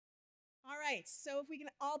right, so if we can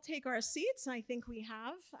all take our seats, I think we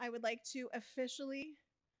have, I would like to officially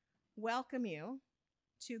welcome you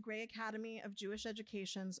to Grey Academy of Jewish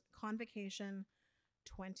Education's Convocation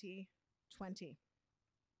 2020.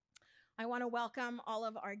 I want to welcome all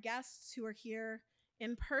of our guests who are here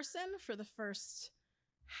in person for the first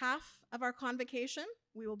half of our convocation.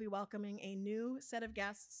 We will be welcoming a new set of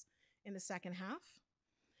guests in the second half.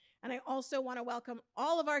 And I also want to welcome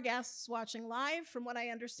all of our guests watching live from what I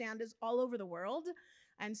understand is all over the world.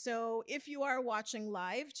 And so if you are watching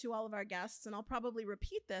live, to all of our guests, and I'll probably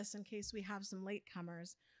repeat this in case we have some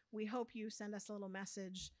latecomers, we hope you send us a little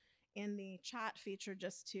message in the chat feature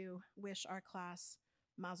just to wish our class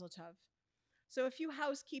Mazel Tov. So a few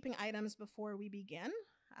housekeeping items before we begin.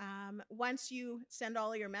 Once you send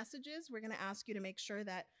all of your messages, we're going to ask you to make sure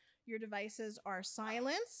that your devices are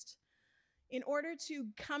silenced. In order to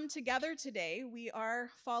come together today, we are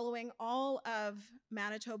following all of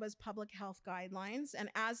Manitoba's public health guidelines, and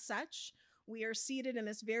as such, we are seated in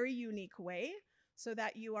this very unique way so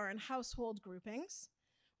that you are in household groupings.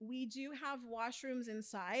 We do have washrooms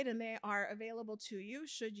inside, and they are available to you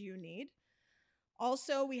should you need.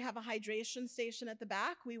 Also, we have a hydration station at the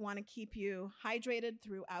back. We want to keep you hydrated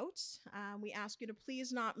throughout. We ask you to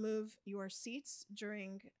please not move your seats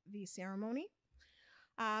during the ceremony.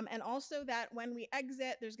 And also that when we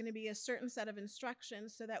exit, there's going to be a certain set of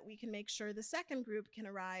instructions so that we can make sure the second group can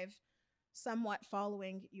arrive somewhat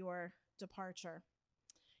following your departure.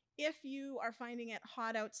 If you are finding it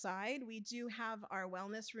hot outside, we do have our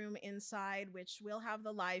wellness room inside, which will have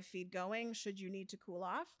the live feed going should you need to cool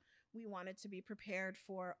off. We wanted to be prepared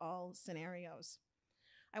for all scenarios.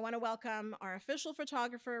 I want to welcome our official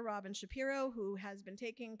photographer, Robin Shapiro, who has been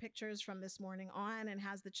taking pictures from this morning on and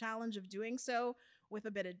has the challenge of doing so with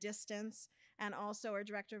a bit of distance, and also our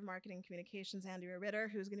Director of Marketing Communications, Andrea Ritter,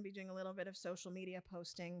 who's going to be doing a little bit of social media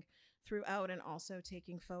posting throughout and also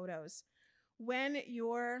taking photos. When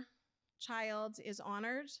your child is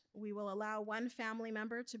honored, we will allow one family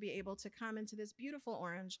member to be able to come into this beautiful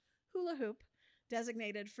orange hula hoop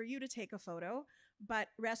designated for you to take a photo, but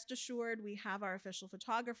rest assured we have our official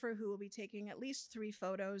photographer who will be taking at least 3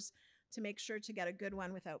 photos to make sure to get a good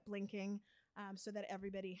one without blinking, so that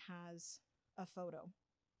everybody has a photo.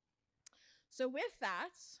 So with that,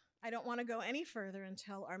 I don't want to go any further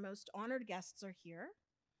until our most honored guests are here.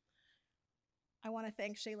 I want to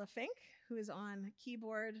thank Shayla Fink, who is on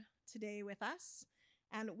keyboard today with us,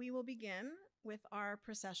 and we will begin with our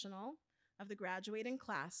processional of the graduating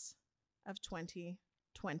class of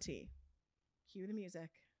 2020. Cue the music.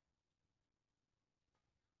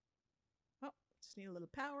 Oh, just need a little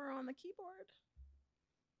power on the keyboard.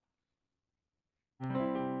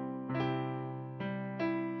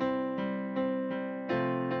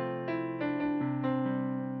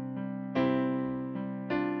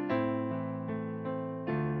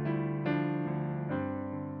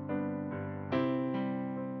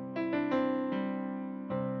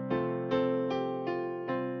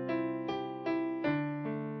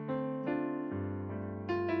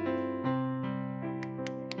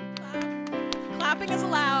 Clapping is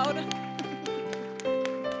allowed.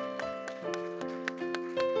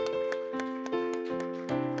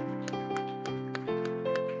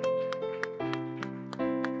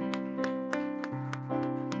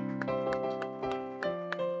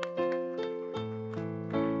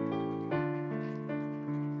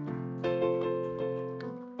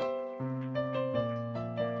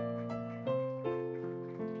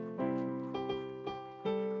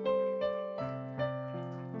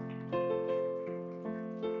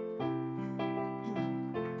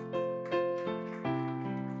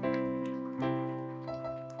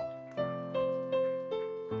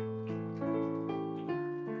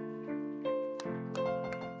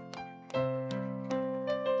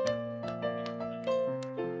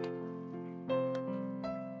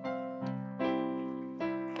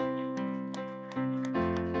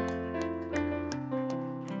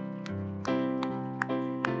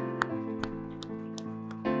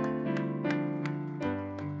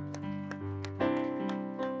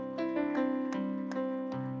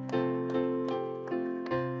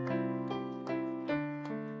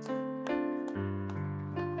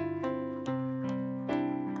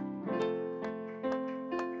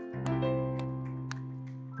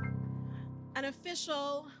 An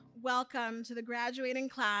official welcome to the graduating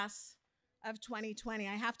class of 2020.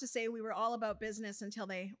 I have to say we were all about business until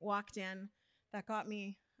they walked in. That got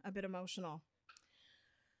me a bit emotional.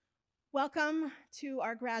 Welcome to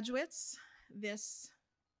our graduates. This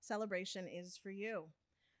celebration is for you.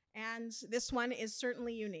 And this one is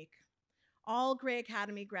certainly unique. All Grey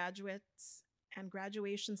Academy graduates and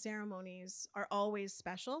graduation ceremonies are always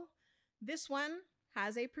special This one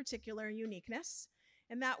has a particular uniqueness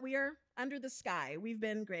in that we are under the sky. We've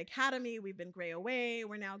been Grey Academy, we've been Grey Away,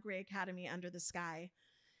 we're now Grey Academy under the sky.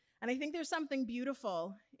 And I think there's something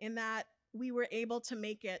beautiful in that we were able to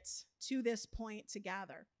make it to this point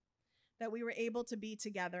together, that we were able to be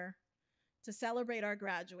together, to celebrate our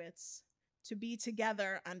graduates, to be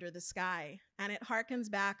together under the sky. And it harkens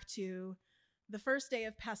back to the first day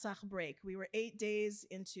of Pesach break. We were 8 days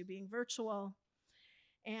into being virtual,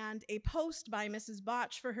 and a post by Mrs.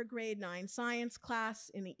 Botch for her grade 9 science class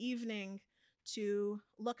in the evening to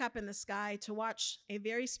look up in the sky to watch a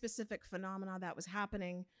very specific phenomena that was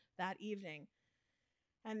happening that evening.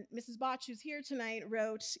 And Mrs. Botch, who's here tonight,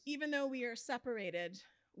 wrote, "Even though we are separated,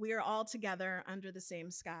 we are all together under the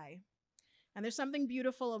same sky." And there's something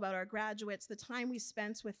beautiful about our graduates, the time we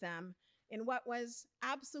spent with them in what was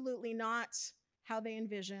absolutely not how they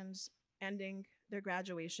envisioned ending their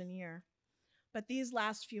graduation year. But these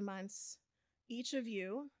last few months, each of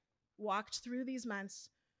you walked through these months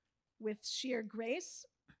with sheer grace,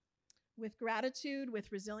 with gratitude,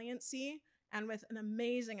 with resiliency, and with an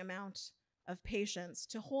amazing amount of patience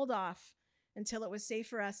to hold off until it was safe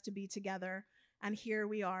for us to be together. And here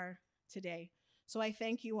we are today. So I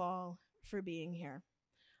thank you all for being here.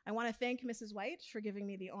 I want to thank Mrs. White for giving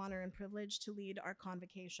me the honor and privilege to lead our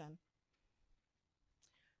convocation.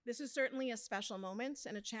 This is certainly a special moment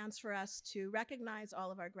and a chance for us to recognize all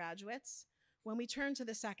of our graduates. When we turn to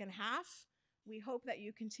the second half, we hope that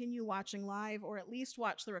you continue watching live or at least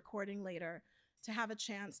watch the recording later to have a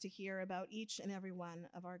chance to hear about each and every one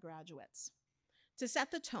of our graduates. To set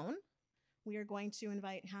the tone, we are going to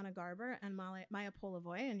invite Hannah Garber and Maya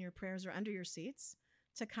Polavoy, and your prayers are under your seats,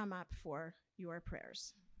 to come up for your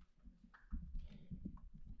prayers.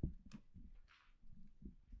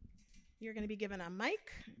 You're going to be given a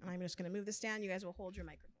mic, and I'm just going to move the stand. You guys will hold your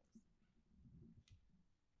microphones.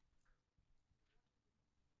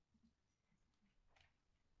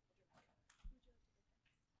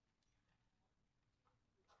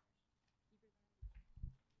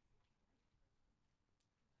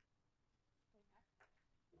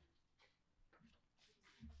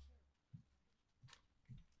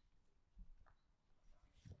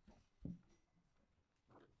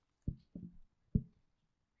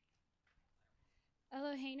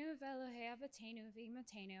 Eloheinu ve'Elohei Avotenu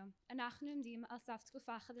v'imotenu, anachnu imdim al saf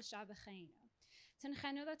tkufacha d'shabacheinu.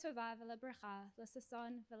 Tenchenu l'tova v'lebracha,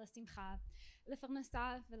 l'sason v'lesimcha,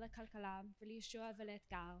 l'farnasa v'lekalkala, v'liyeshua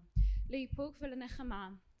v'le'etgal, l'yipuk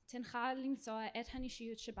v'lenechama, tencha lמצוא את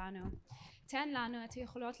הנשיות שבנו. תן לנו את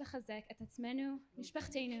היכולות לחזק את עצמנו,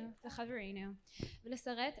 משפחתנו וחברינו,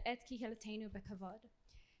 ולשרת את קהילתנו בכבוד.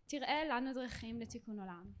 תראה לנו דרכים לתיקון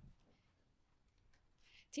עולם.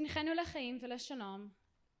 תנחנו לחיים ולשלום,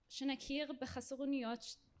 שנכיר בחסרוניות,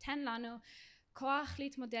 תן לנו כוח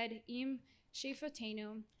להתמודד עם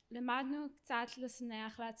שאיפותינו, למדנו קצת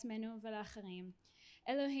לשמח לעצמנו ולאחרים.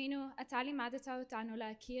 אלוהינו, אתה לימדת אותנו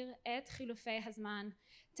להכיר את חילופי הזמן,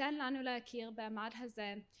 תן לנו להכיר במעמד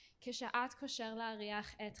הזה כשעת כושר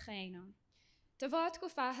להריח את חיינו. תבוא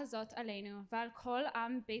התקופה הזאת עלינו ועל כל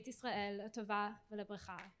עם בית ישראל לטובה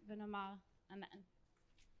ולברכה, ונאמר אמן.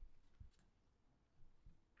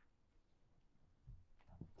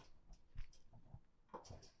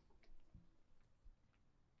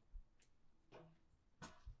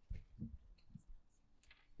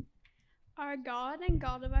 Our God and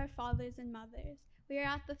God of our fathers and mothers, we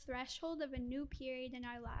are at the threshold of a new period in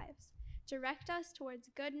our lives. Direct us towards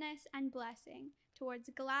goodness and blessing, towards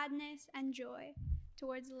gladness and joy,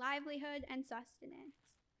 towards livelihood and sustenance,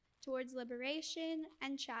 towards liberation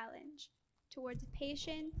and challenge, towards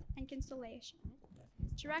patience and consolation.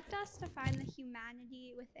 Direct us to find the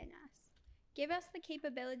humanity within us. Give us the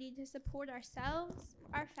capability to support ourselves,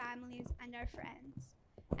 our families, and our friends,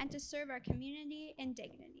 and to serve our community in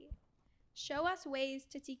dignity. Show us ways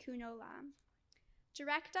to tikkun olam.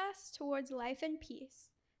 Direct us towards life and peace,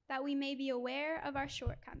 that we may be aware of our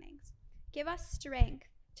shortcomings. Give us strength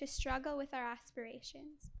to struggle with our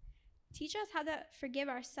aspirations. Teach us how to forgive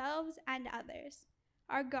ourselves and others.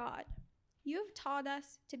 Our God, you have taught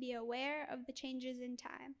us to be aware of the changes in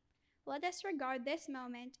time. Let us regard this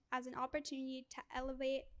moment as an opportunity to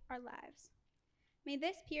elevate our lives. May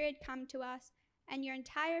this period come to us and your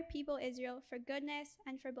entire people Israel for goodness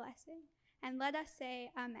and for blessing. And let us say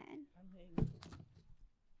amen. Amen.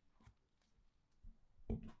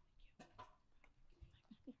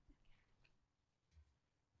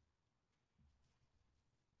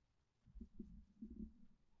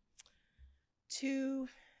 To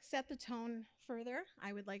set the tone further,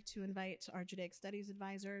 I would like to invite our Judaic Studies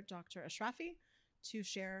advisor, Dr. Ashrafi, to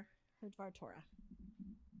share her Dvar Torah.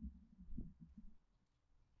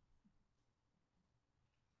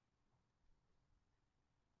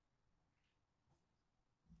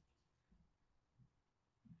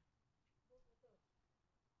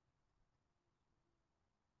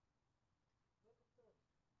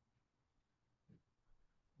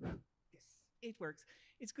 It works.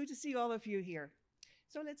 It's good to see all of you here.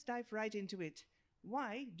 So let's dive right into it.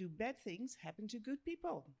 Why do bad things happen to good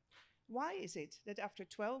people? Why is it that after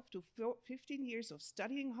 12 to 15 years of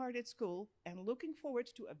studying hard at school and looking forward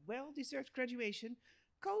to a well deserved graduation,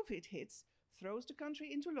 COVID hits, throws the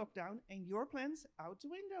country into lockdown, and your plans out the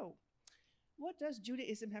window? What does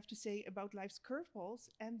Judaism have to say about life's curveballs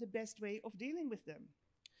and the best way of dealing with them?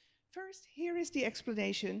 First, here is the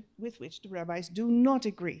explanation with which the rabbis do not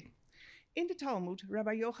agree. In the Talmud,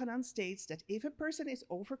 Rabbi Yochanan states that if a person is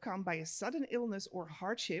overcome by a sudden illness or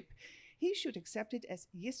hardship, he should accept it as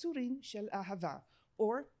Yesurin shel Ahava,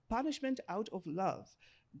 or punishment out of love.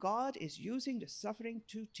 God is using the suffering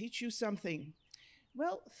to teach you something.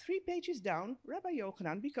 Well, 3 pages down, Rabbi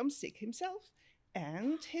Yochanan becomes sick himself,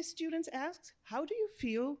 and his students ask, "How do you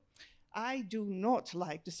feel?" "I do not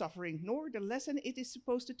like the suffering, nor the lesson it is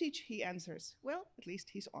supposed to teach," he answers. Well, at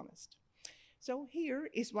least he's honest. So here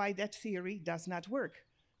is why that theory does not work.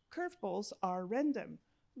 Curveballs are random.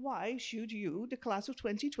 Why should you, the class of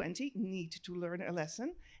 2020, need to learn a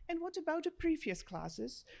lesson? And what about the previous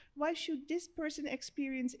classes? Why should this person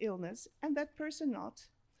experience illness and that person not?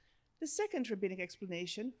 The second rabbinic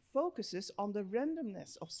explanation focuses on the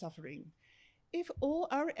randomness of suffering. If all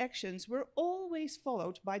our actions were always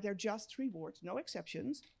followed by their just reward, no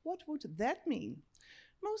exceptions, what would that mean?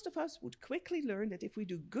 Most of us would quickly learn that if we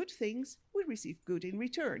do good things, we receive good in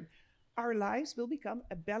return. Our lives will become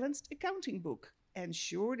a balanced accounting book,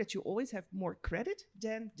 ensure that you always have more credit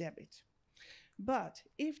than debit. But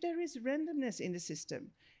if there is randomness in the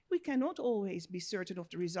system, we cannot always be certain of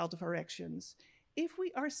the result of our actions. If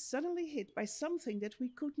we are suddenly hit by something that we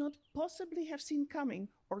could not possibly have seen coming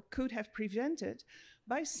or could have prevented,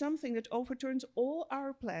 by something that overturns all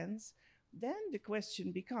our plans, then the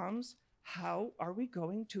question becomes, how are we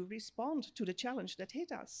going to respond to the challenge that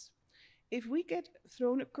hit us? If we get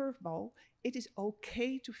thrown a curveball, it is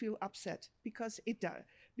okay to feel upset because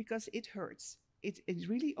it hurts. It is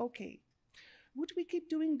really okay. Would we keep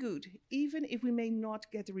doing good even if we may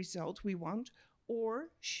not get the result we want? Or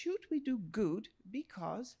should we do good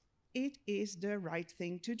because it is the right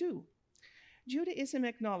thing to do? Judaism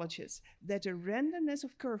acknowledges that the randomness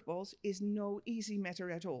of curveballs is no easy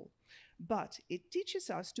matter at all, but it teaches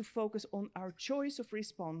us to focus on our choice of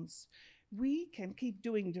response. We can keep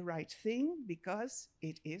doing the right thing because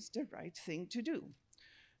it is the right thing to do.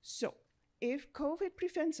 So, if COVID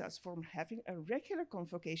prevents us from having a regular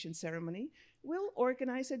convocation ceremony, we'll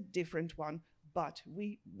organize a different one, but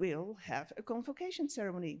we will have a convocation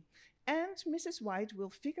ceremony. And Mrs. White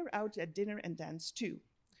will figure out a dinner and dance too.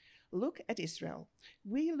 Look at Israel.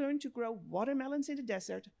 We learned to grow watermelons in the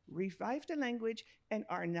desert, revived the language, and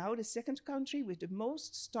are now the second country with the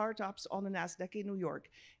most startups on the NASDAQ in New York.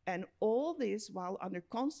 And all this while under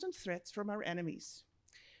constant threats from our enemies.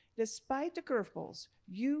 Despite the curveballs,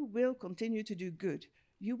 you will continue to do good.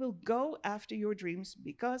 You will go after your dreams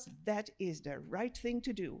because that is the right thing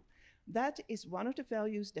to do. That is one of the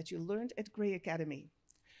values that you learned at Gray Academy.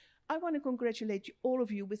 I want to congratulate all of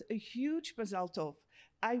you with a huge Mazal Tov.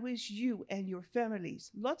 I wish you and your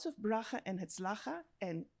families lots of bracha and hetzlacha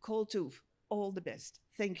and kol tuv. All the best.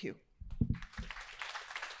 Thank you.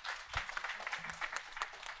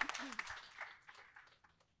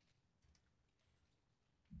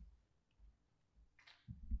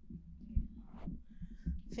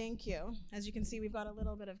 Thank you. As you can see, we've got a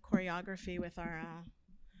little bit of choreography with our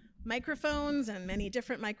microphones and many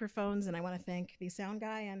different microphones, and I want to thank the sound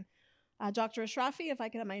guy and Dr. Ashrafi. If I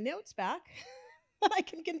can have my notes back, I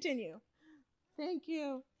can continue. Thank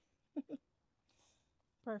you.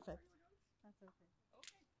 Perfect. That's okay.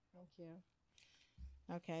 Thank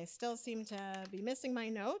you. Okay, still seem to be missing my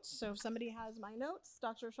notes, so if somebody has my notes,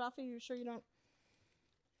 Dr. Ashrafi, you sure you don't?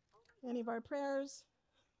 Any of our prayers?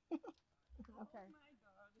 Okay.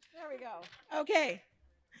 There we go. Okay.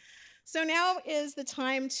 So now is the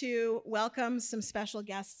time to welcome some special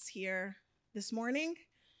guests here this morning.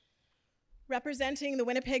 Representing the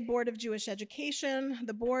Winnipeg Board of Jewish Education,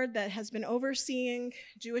 the board that has been overseeing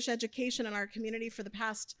Jewish education in our community for the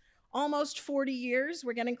past almost 40 years.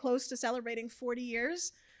 We're getting close to celebrating 40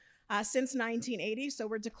 years since 1980, so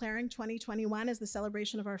we're declaring 2021 as the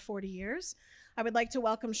celebration of our 40 years. I would like to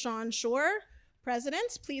welcome Sean Shore,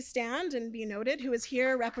 President. Please stand and be noted, who is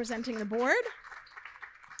here representing the board.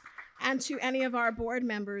 And to any of our board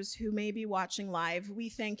members who may be watching live, we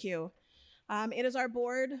thank you. It is our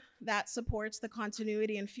board that supports the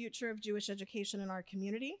continuity and future of Jewish education in our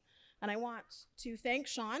community. And I want to thank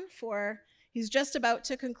Sean for, he's just about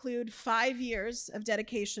to conclude 5 years of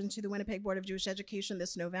dedication to the Winnipeg Board of Jewish Education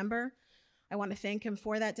this November. I want to thank him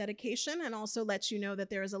for that dedication and also let you know that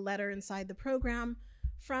there is a letter inside the program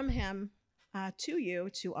from him to you,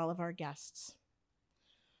 to all of our guests.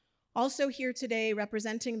 Also here today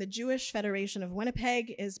representing the Jewish Federation of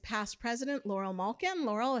Winnipeg is past president Laurel Malkin.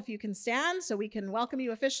 Laurel, if you can stand so we can welcome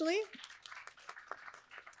you officially.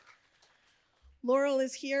 Laurel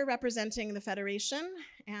is here representing the Federation,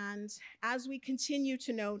 and as we continue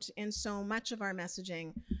to note in so much of our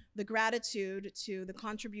messaging, the gratitude to the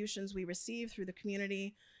contributions we receive through the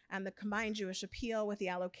community and the combined Jewish appeal with the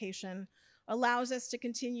allocation allows us to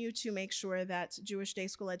continue to make sure that Jewish day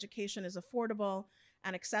school education is affordable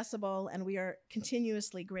and accessible, and we are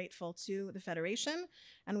continuously grateful to the Federation.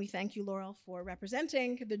 And we thank you, Laurel, for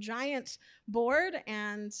representing the giant board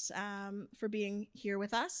and for being here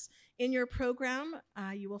with us. In your program,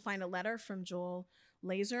 you will find a letter from Joel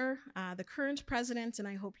Laser, the current president, and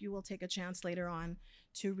I hope you will take a chance later on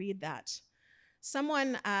to read that.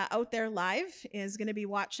 Someone out there live is going to be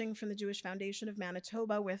watching from the Jewish Foundation of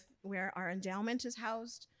Manitoba, where our endowment is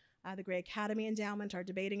housed, the Gray Academy Endowment, our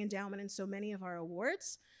debating endowment, and so many of our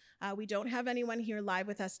awards. We don't have anyone here live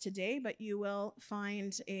with us today, but you will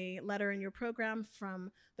find a letter in your program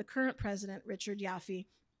from the current president, Richard Yaffe,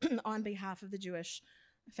 on behalf of the Jewish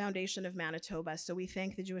Foundation of Manitoba. So we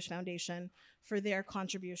thank the Jewish Foundation for their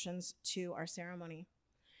contributions to our ceremony.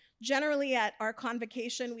 Generally at our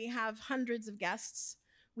convocation, we have hundreds of guests.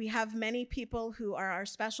 We have many people who are our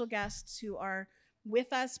special guests who are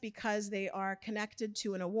with us because they are connected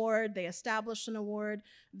to an award, they establish an award,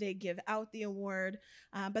 they give out the award.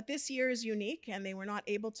 But this year is unique and they were not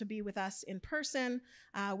able to be with us in person.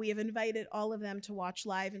 We have invited all of them to watch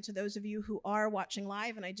live, and to those of you who are watching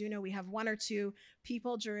live, and I do know we have one or two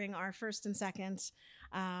people during our first and second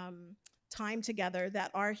time together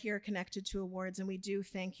that are here connected to awards, and we do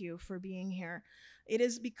thank you for being here. It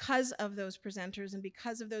is because of those presenters and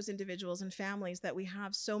because of those individuals and families that we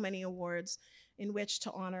have so many awards in which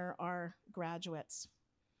to honor our graduates.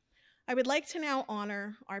 I would like to now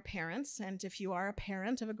honor our parents, and if you are a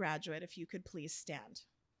parent of a graduate, if you could please stand.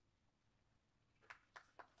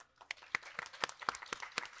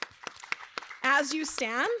 As you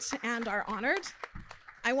stand and are honored,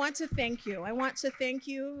 I want to thank you. I want to thank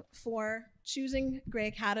you for choosing Gray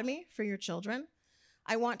Academy for your children.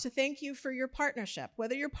 I want to thank you for your partnership,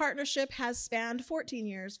 whether your partnership has spanned 14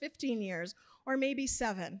 years, 15 years, or maybe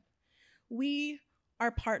 7. We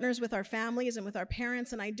are partners with our families and with our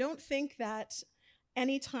parents, and I don't think that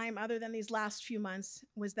any time other than these last few months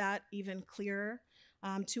was that even clearer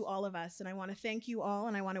to all of us. And I want to thank you all,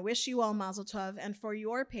 and I want to wish you all Mazel Tov, and for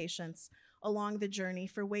your patience along the journey,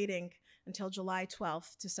 for waiting until July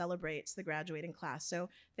 12th to celebrate the graduating class. So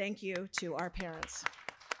thank you to our parents.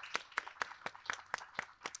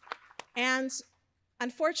 And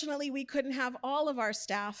unfortunately, we couldn't have all of our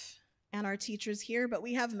staff and our teachers here, but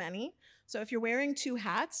we have many. So if you're wearing 2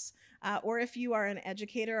 hats, or if you are an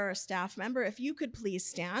educator or a staff member, if you could please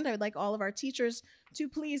stand. I would like all of our teachers to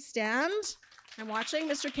please stand. I'm watching.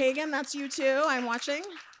 Mr. Kagan, that's you too. I'm watching.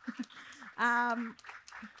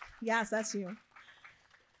 Yes, that's you.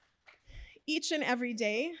 Each and every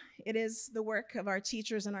day, it is the work of our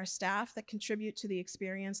teachers and our staff that contribute to the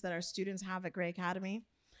experience that our students have at Gray Academy.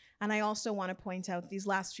 And I also want to point out these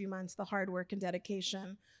last few months, the hard work and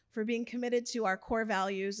dedication for being committed to our core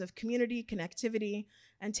values of community, connectivity,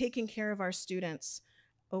 and taking care of our students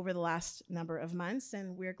over the last number of months.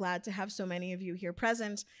 And we're glad to have so many of you here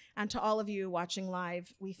present. And to all of you watching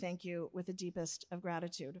live, we thank you with the deepest of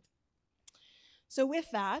gratitude. So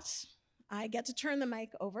with that, I get to turn the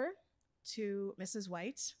mic over to Mrs.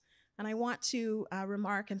 White. And I want to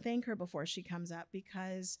remark and thank her before she comes up,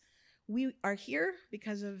 because we are here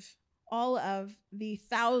because of all of the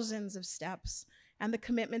thousands of steps and the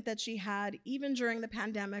commitment that she had, even during the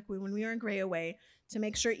pandemic when we were in Gray Away, to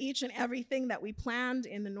make sure each and everything that we planned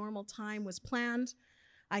in the normal time was planned.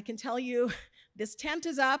 I can tell you this tent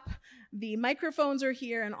is up, the microphones are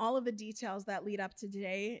here, and all of the details that lead up to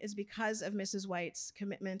today is because of Mrs. White's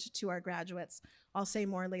commitment to our graduates. I'll say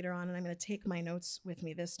more later on, and I'm going to take my notes with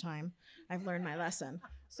me this time. I've learned my lesson.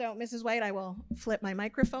 So, Mrs. White, I will flip my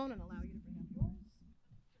microphone and allow you to bring up yours.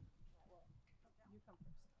 You come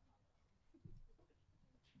first.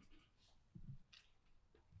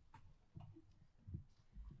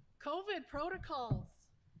 COVID protocols.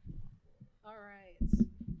 All right.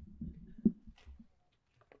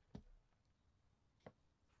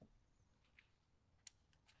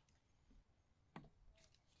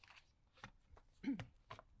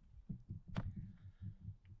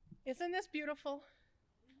 Isn't this beautiful?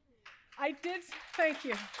 Thank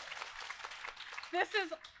you. This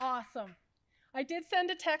is awesome. I did send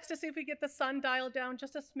a text to see if we get the sun dialed down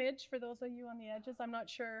just a smidge for those of you on the edges. I'm not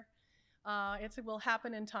sure it will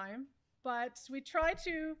happen in time, but we try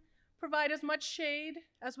to provide as much shade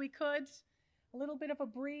as we could, a little bit of a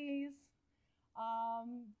breeze.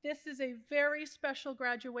 This is a very special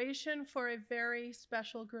graduation for a very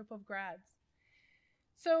special group of grads.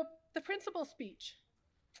 So the principal speech.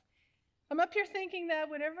 I'm up here thinking that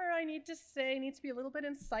whatever I need to say needs to be a little bit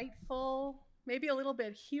insightful, maybe a little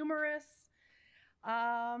bit humorous.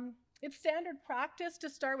 It's standard practice to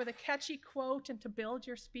start with a catchy quote and to build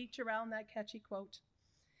your speech around that catchy quote.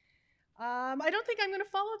 I don't think I'm going to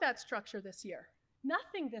follow that structure this year.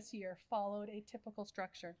 Nothing this year followed a typical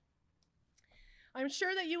structure. I'm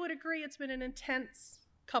sure that you would agree it's been an intense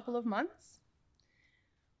couple of months,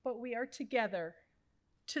 but we are together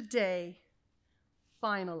today,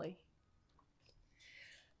 finally.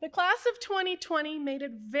 The class of 2020 made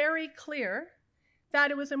it very clear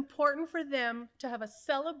that it was important for them to have a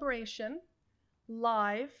celebration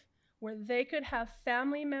live where they could have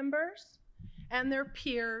family members and their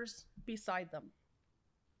peers beside them.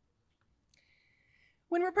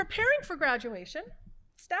 When we're preparing for graduation,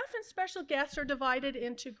 staff and special guests are divided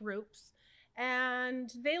into groups,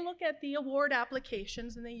 and they look at the award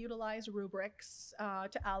applications and they utilize rubrics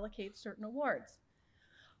to allocate certain awards.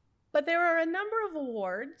 But there are a number of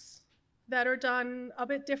awards that are done a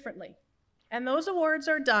bit differently. And those awards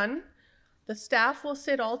are done, the staff will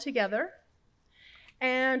sit all together,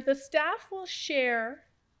 and the staff will share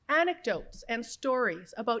anecdotes and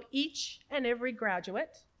stories about each and every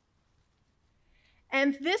graduate.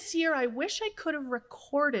 And this year, I wish I could have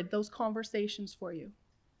recorded those conversations for you.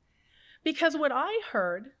 Because what I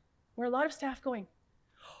heard were a lot of staff going,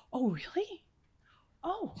 "Oh, really?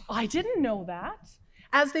 Oh, I didn't know that,"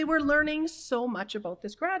 as they were learning so much about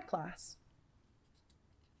this grad class.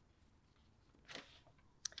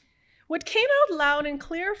 What came out loud and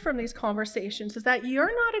clear from these conversations is that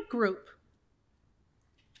you're not a group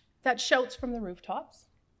that shouts from the rooftops.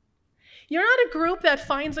 You're not a group that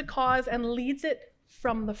finds a cause and leads it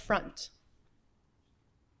from the front.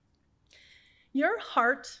 Your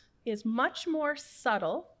heart is much more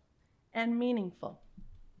subtle and meaningful.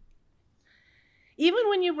 Even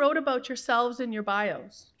when you wrote about yourselves in your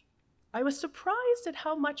bios, I was surprised at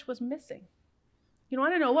how much was missing. You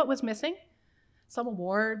want to know what was missing? Some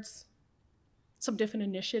awards, some different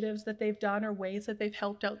initiatives that they've done or ways that they've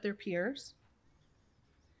helped out their peers.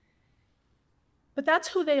 But that's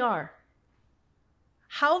who they are.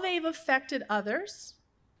 How they've affected others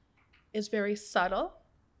is very subtle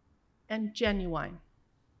and genuine.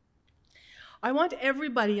 I want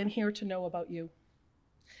everybody in here to know about you.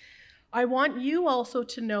 I want you also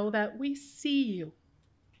to know that we see you.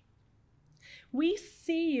 We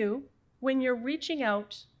see you when you're reaching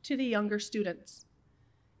out to the younger students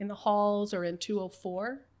in the halls or in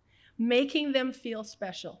 204, making them feel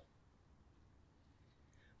special.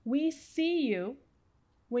 We see you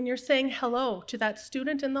when you're saying hello to that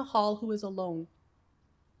student in the hall who is alone.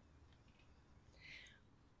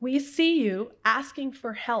 We see you asking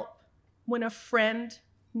for help when a friend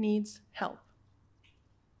needs help.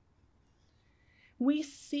 We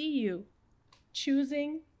see you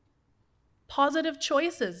choosing positive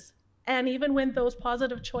choices, and even when those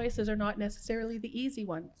positive choices are not necessarily the easy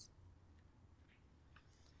ones.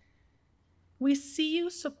 We see you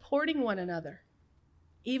supporting one another.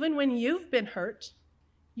 Even when you've been hurt,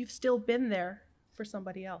 you've still been there for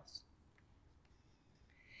somebody else.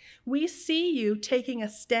 We see you taking a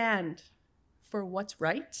stand for what's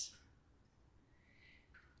right.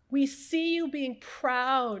 We see you being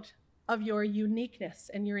proud of your uniqueness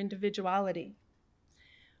and your individuality,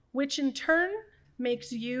 which in turn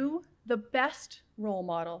makes you the best role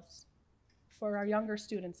models for our younger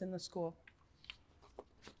students in the school.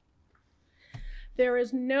 There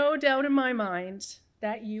is no doubt in my mind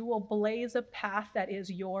that you will blaze a path that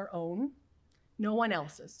is your own, no one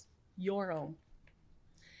else's, your own.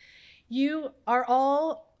 You are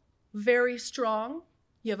all very strong.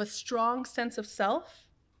 You have a strong sense of self.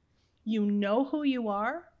 You know who you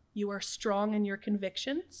are strong in your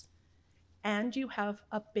convictions, and you have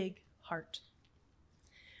a big heart.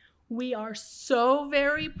 We are so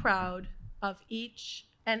very proud of each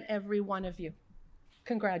and every one of you.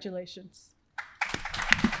 Congratulations.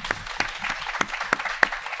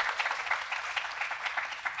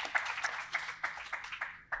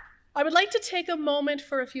 I would like to take a moment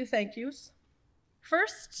for a few thank yous.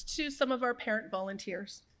 First, to some of our parent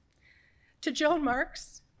volunteers. To Joan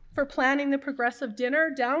Marks for planning the progressive dinner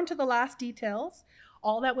down to the last details.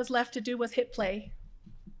 All that was left to do was hit play.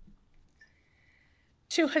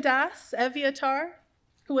 To Hadass Eviatar,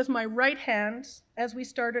 who was my right hand as we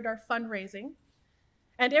started our fundraising.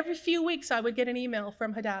 And every few weeks I would get an email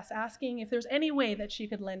from Hadass asking if there's any way that she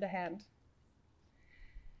could lend a hand.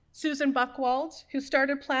 Susan Buchwald, who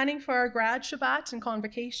started planning for our grad Shabbat and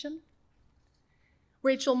Convocation.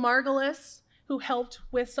 Rachel Margolis, who helped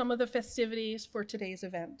with some of the festivities for today's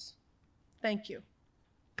event. Thank you.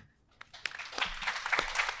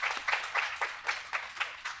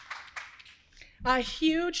 A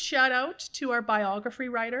huge shout out to our biography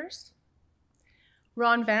writers,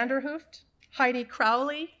 Ron Vanderhooft, Heidi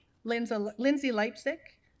Crowley, Lindsay Leipzig,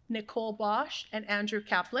 Nicole Bosch, and Andrew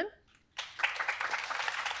Kaplan.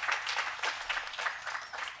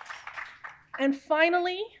 And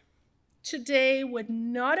finally, today would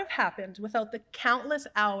not have happened without the countless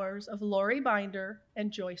hours of Lori Binder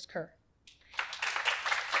and Joyce Kerr.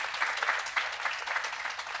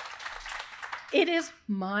 It is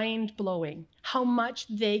mind-blowing how much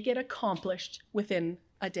they get accomplished within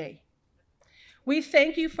a day. We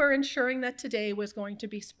thank you for ensuring that today was going to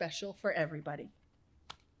be special for everybody.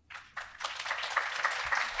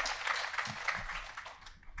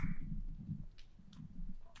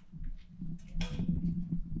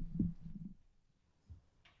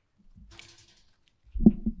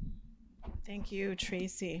 Thank you,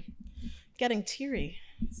 Tracy. Getting teary.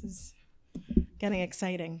 This is getting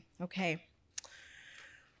exciting. Okay.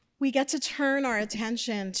 We get to turn our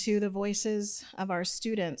attention to the voices of our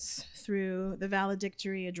students through the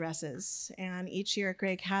valedictory addresses. And each year at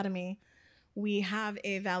Grey Academy, we have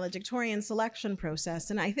a valedictorian selection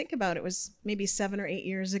process. And I think about it was maybe 7 or 8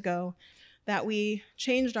 years ago that we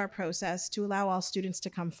changed our process to allow all students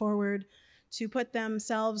to come forward, to put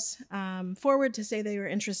themselves forward to say they were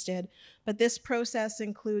interested. But this process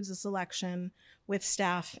includes a selection with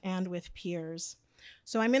staff and with peers.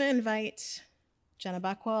 So I'm going to invite Jenna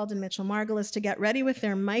Buchwald and Mitchell Margolis to get ready with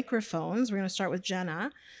their microphones. We're going to start with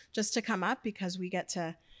Jenna just to come up because we get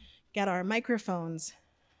to get our microphones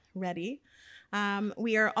ready.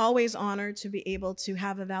 We are always honored to be able to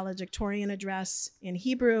have a valedictorian address in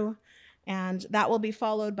Hebrew, and that will be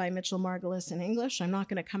followed by Mitchell Margolis in English. I'm not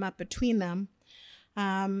going to come up between them.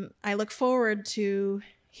 I look forward to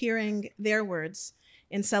hearing their words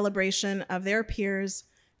in celebration of their peers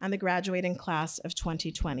and the graduating class of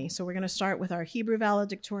 2020. So we're going to start with our Hebrew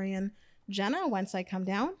valedictorian, Jenna, once I come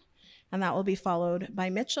down, and that will be followed by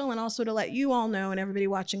Mitchell. And also to let you all know, and everybody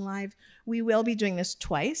watching live, we will be doing this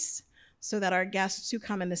twice so that our guests who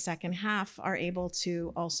come in the second half are able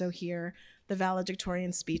to also hear the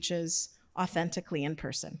valedictorian speeches authentically in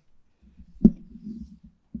person.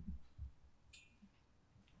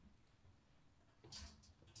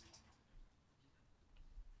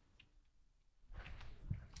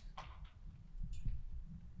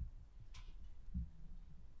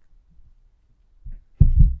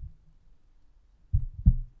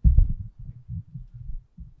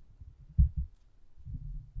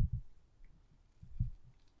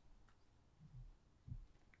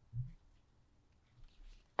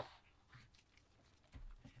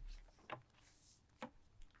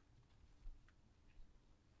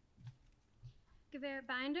 Gaveret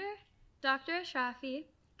Binder, Dr. Ashrafi,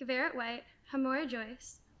 Gaveret White, Hamora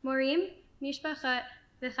Joyce, Morim, Mishpachat,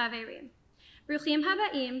 V'chaverim. Bruchim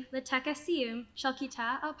haba'im l'tekes siyum shel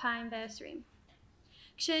kita 2020.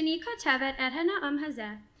 כשאני כותבת את הנאום הזה,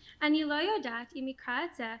 אני לא יודעת אם אקרא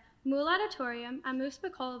את זה מול אודיטוריום עמוס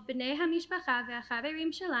בכל בני המשפחה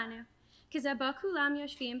והחברים שלנו, כי זה בו כולם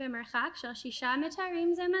יושבים במרחק של 6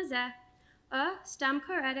 מטרים זה מזה, או סתם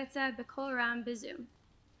קוראת את זה בקול רם בזום.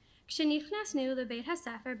 כשנכנסנו לבית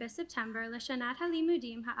הספר בספטמבר לשנת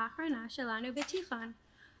הלימודים האחרונה שלנו בתיכון,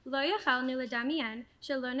 לא יכלנו לדמיין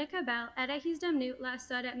שלא נקבל את ההזדמנות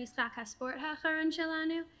לעשות את משחק הספורט האחרון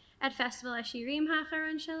שלנו, את פסטיבל השירים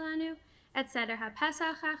האחרון שלנו, את סדר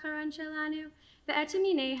הפסח האחרון שלנו, ואת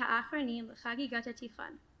המיני האחרונים לחגיגות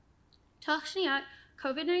התיכון. תוך שניות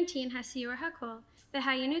COVID-19 הסיור הכל,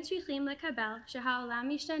 והיינו צריכים לקבל שהעולם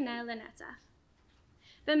משתנה לנצח.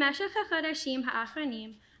 במשך החודשים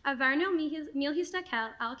האחרונים, עברנו מלהסתכל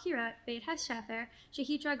על קירות בית הספר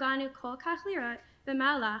שהתרגלנו כל כך לראות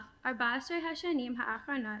במהלך 14 השנים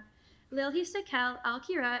האחרונות, ללהסתכל על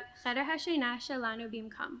קירות חדר השינה שלנו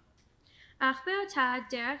במקום. אך באותה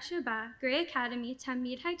דרך שבה גריי אקדמי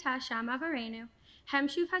תמיד הייתה שם עברנו, הם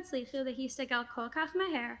שוב הצליחו להסתגל כל כך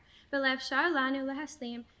מהר, ולאפשר לנו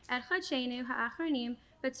להסלים את חודשינו האחרונים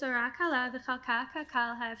בצורה קלה וחלקה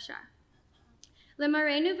כקל האפשר.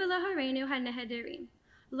 למורינו ולהורינו הנהדרים,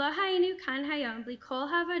 לא היינו כאן היום בלי כל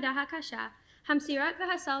העבודה הקשה, המסירות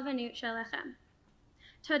והסלבנות שלכם.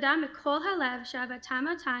 תודה מכל הלב שעבדתם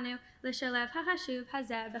אותנו לשלב החשוב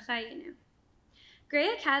הזה בחיינו. גריי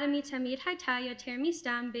אקדמי תמיד הייתה יותר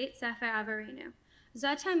מסתם בית ספר עבורנו. זו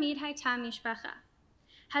תמיד הייתה משפחה.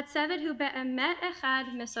 הצוות הוא באמת אחד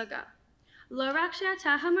מסוגו. לא רק שאתה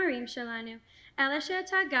המורים שלנו, אלה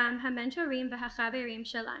שאתה גם המנטורים והחברים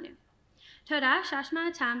שלנו. תודה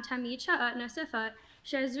שהשמעתם תמיד שעות נוספות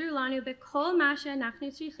שעזרו לנו בכל מה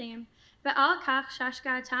שאנחנו צריכים, ועל כך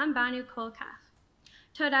שהשקעתם בנו כל כך.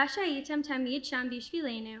 תודה שהייתם תמיד שם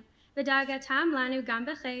בשבילנו, ודאגתם לנו גם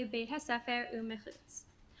בחיי בית הספר ומחוץ.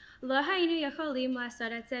 לא היינו יכולים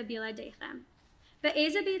לעשות את זה בלעדיכם.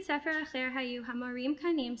 באיזה בית ספר אחר היו המורים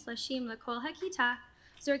קנים סלשים לכל הכיתה,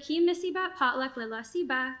 זורקים מסיבת פוטלק ללא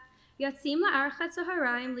סיבה, יוצאים לארוחת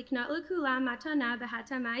צהריים לקנות לכולם מתנה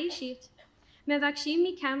בהתאמה אישית, מבקשים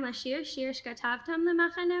מכם לשיר שיר שכתבתם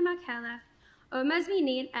למחנה מקהלה, או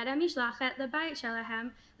מזמינים את המשלחת לבית שלהם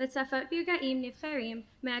לצפות ברגעים נבחרים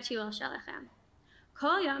מהטיול שלכם.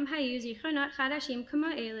 כל יום היו זיכרונות חדשים כמו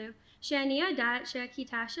אלו, שאני יודעת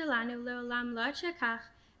שהכיתה שלנו לעולם לא תשכח,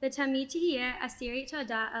 ותמיד תהיה אסירי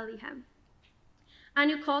תודה עליהם.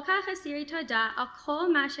 אנו כל כך אסירי תודה על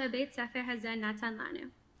כל מה שבית ספר הזה נתן לנו.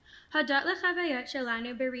 הודות לחוויות שלנו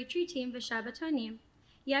בריטריטים ושבתונים,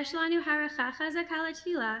 יש לנו הערכה חזקה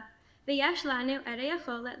לתפילה, ויש לנו את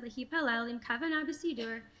היכולת להתפלל עם כוונה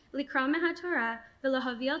בסידור, לקרוא מהתורה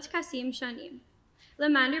ולהוביל טקסים שונים.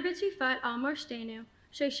 למדנו בתקופות על מורשתנו,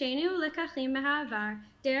 שורשינו ולקחים מהעבר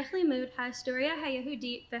דרך לימוד ההיסטוריה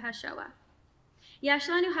היהודית והשואה. יש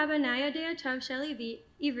לנו הבנה יודע טוב של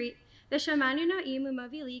עברית, ושמענו נועים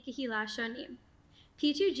ומובילי קהילה שונים.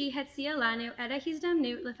 P2G הציע לנו את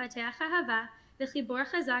ההזדמנות לפתח אהבה וחיבור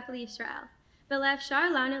חזק לישראל, ולאפשר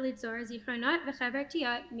לנו ליצור זיכרונות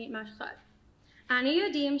וחברתיות מתמשכות. אנו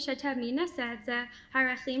יודעים שתמיד נעשה את זה,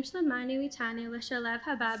 הערכים שלמדנו איתנו לשלב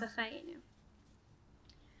הבא בחיינו.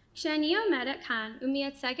 כשאני עומדת כאן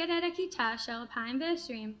ומייצגת את הכיתה של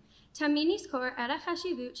 2020, תמיד נזכור את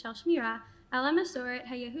החשיבות של שמירה על המסורת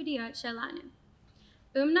היהודיות שלנו.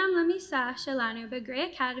 אמנם למסע שלנו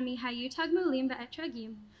בגרי אקדמי היו תגמולים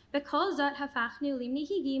ואתרגים, בכל זאת הפכנו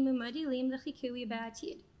למנהיגים ומובילים לחיקוי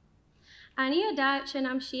בעתיד. אני יודעת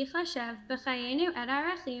שנמשיך לשב בחיינו את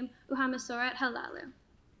הערכים והמסורת הללו.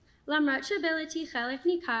 למרות שבלתי חלק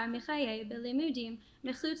ניכר מחיי בלימודים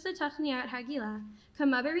מחוץ לתוכניות הרגילה,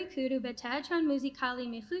 כמו בריקוד ובתיאטרון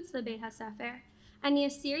מוזיקלי מחוץ לבית הספר, אני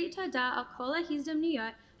אסירי תודה על כל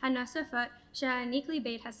ההזדמנויות הנוספות שהעניק לי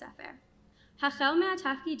בית הספר. החל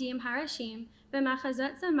מהתפקידים הראשיים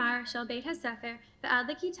במחזות זמר של בית הספר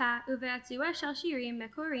ועד לכיתה וביצוע של שירים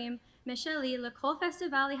מקוריים משלי לכל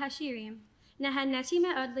פסטיבלי השירים, נהניתי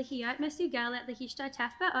מאוד להיות מסוגלת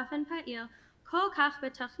להשתתף באופן פעיל כל כך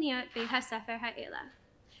בתוכניות בית הספר האלה.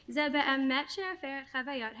 זה באמת שהפר את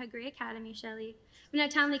חוויות הגרי אקדמי שלי,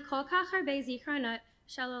 ונתן לי כל כך הרבה זיכרונות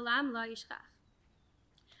שלעולם לא ישכח.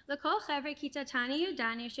 לכל חבר'ה כיתתני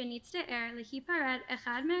יודענו שנצטער להיפרד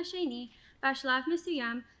אחד מהשני בשלב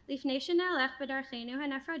מסוים לפני שנלך בדרכינו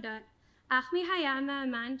הנפרדות, אך מי היה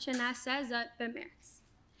מאמין שנעשה זאת במרץ.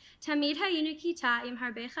 תמיד היינו כיתה עם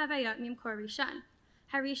הרבה חוויות ממקור ראשון.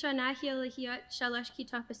 הראשונה היא להיות 3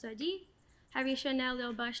 כיתות בסודי, הראשונה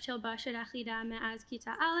ללבוש תלבושת אחידה מאז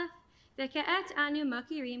כיתה א', וכעת אנו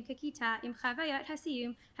מכירים ככיתה עם חוויות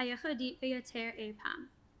הסיום הייחודית ביותר אי פעם.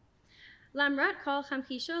 למרות כל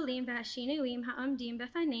המכשולים והשינויים העומדים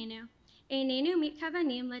בפנינו, איננו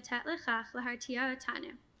מתכוונים לתת לכך להרתיע אותנו.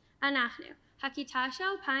 אנחנו, הכיתה של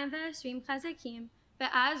 2020 חזקים,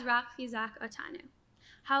 ואז רק חיזק אותנו.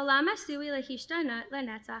 העולם עשוי להשתנות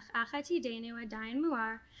לנצח, אך עתידנו עדיין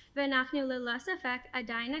מואר, ואנחנו ללא ספק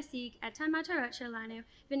עדיין נשיג את המטרות שלנו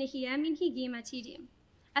ונהיה מנהיגים עתידים.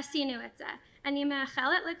 עשינו את זה. אני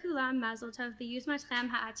מאחלת לכולם מזל טוב ביוזמתכם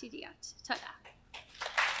העתידיות. תודה.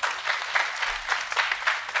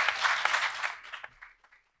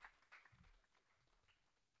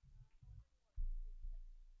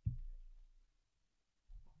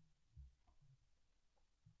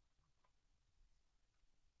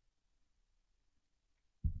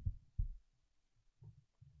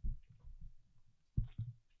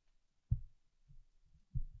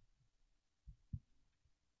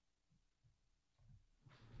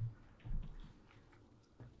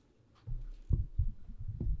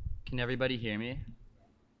 Can everybody hear me?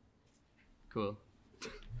 Cool.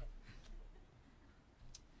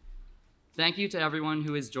 Thank you to everyone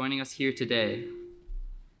who is joining us here today.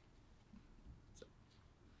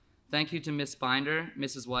 Thank you to Ms. Binder,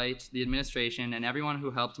 Mrs. White, the administration, and everyone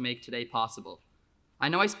who helped make today possible. I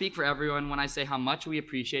know I speak for everyone when I say how much we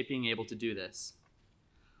appreciate being able to do this.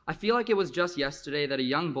 I feel like it was just yesterday that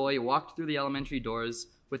a young boy walked through the elementary doors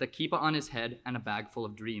with a kippah on his head and a bag full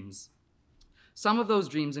of dreams. Some of those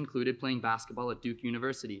dreams included playing basketball at Duke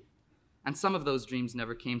University, and some of those dreams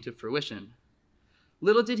never came to fruition.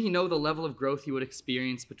 Little did he know the level of growth he would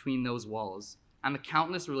experience between those walls, and the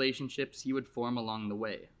countless relationships he would form along the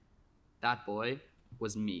way. That boy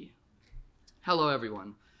was me. Hello,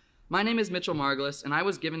 everyone. My name is Mitchell Margulis, and I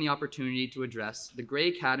was given the opportunity to address the Gray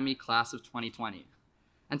Academy class of 2020.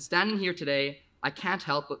 And standing here today, I can't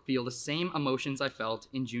help but feel the same emotions I felt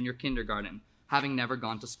in junior kindergarten, having never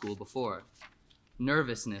gone to school before.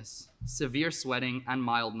 Nervousness, severe sweating, and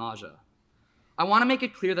mild nausea. I want to make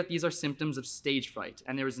it clear that these are symptoms of stage fright,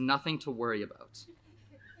 and there is nothing to worry about.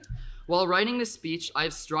 While writing this speech, I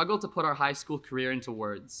have struggled to put our high school career into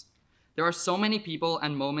words. There are so many people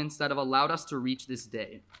and moments that have allowed us to reach this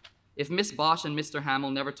day. If Miss Bosch and Mr.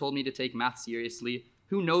 Hamill never told me to take math seriously,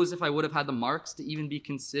 who knows if I would have had the marks to even be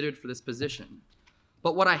considered for this position.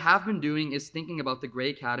 But what I have been doing is thinking about the Gray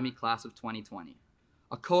Academy class of 2020,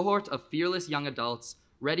 a cohort of fearless young adults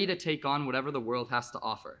ready to take on whatever the world has to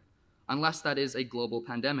offer, unless that is a global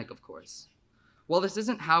pandemic, of course. While this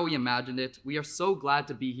isn't how we imagined it, we are so glad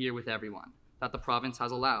to be here with everyone that the province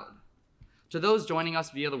has allowed. To those joining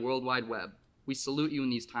us via the World Wide Web, we salute you in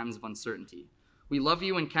these times of uncertainty. We love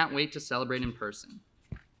you and can't wait to celebrate in person.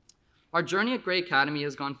 Our journey at Gray Academy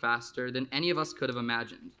has gone faster than any of us could have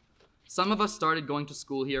imagined. Some of us started going to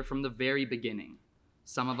school here from the very beginning.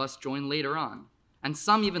 Some of us joined later on, and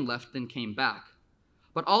some even left and came back.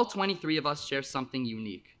 But all 23 of us share something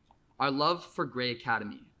unique, our love for Gray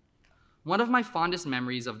Academy. One of my fondest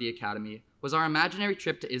memories of the Academy was our imaginary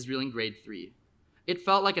trip to Israel in grade 3. It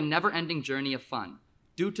felt like a never-ending journey of fun,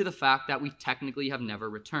 due to the fact that we technically have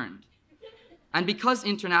never returned. And because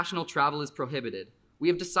international travel is prohibited, we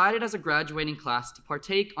have decided as a graduating class to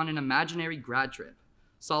partake on an imaginary grad trip,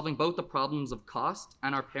 solving both the problems of cost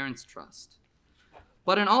and our parents' trust.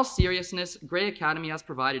 But in all seriousness, Gray Academy has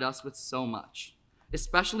provided us with so much,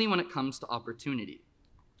 especially when it comes to opportunity.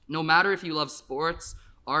 No matter if you love sports,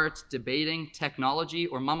 art, debating, technology,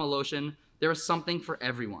 or mama lotion, there is something for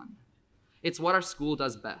everyone. It's what our school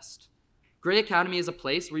does best. Gray Academy is a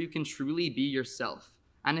place where you can truly be yourself,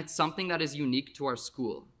 and it's something that is unique to our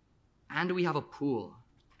school. And we have a pool.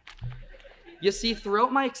 You see,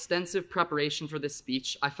 throughout my extensive preparation for this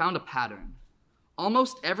speech, I found a pattern.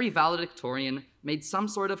 Almost every valedictorian made some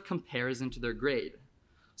sort of comparison to their grade.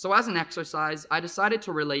 So as an exercise, I decided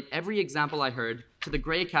to relate every example I heard to the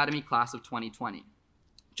Gray Academy class of 2020,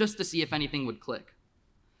 just to see if anything would click.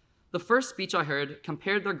 The first speech I heard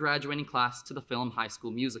compared their graduating class to the film High School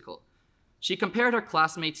Musical. She compared her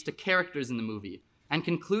classmates to characters in the movie and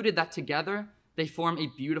concluded that together they form a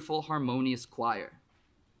beautiful, harmonious choir.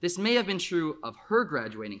 This may have been true of her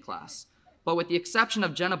graduating class, but with the exception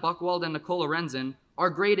of Jenna Buchwald and Nicole Lorenzen, our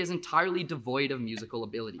grade is entirely devoid of musical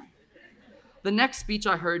ability. The next speech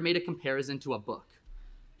I heard made a comparison to a book.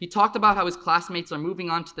 He talked about how his classmates are moving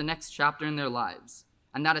on to the next chapter in their lives,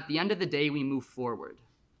 and that at the end of the day, we move forward.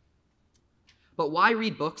 But why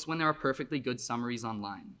read books when there are perfectly good summaries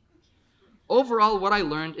online? Overall, what I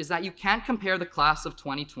learned is that you can't compare the class of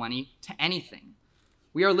 2020 to anything.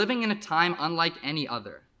 We are living in a time unlike any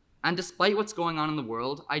other. And despite what's going on in the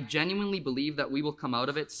world, I genuinely believe that we will come out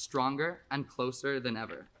of it stronger and closer than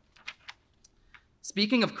ever.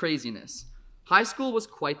 Speaking of craziness, high school was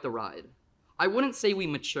quite the ride. I wouldn't say we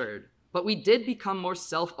matured, but we did become more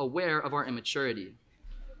self-aware of our immaturity.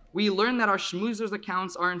 We learned that our schmoozers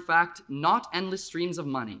accounts are in fact not endless streams of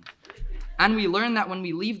money. And we learned that when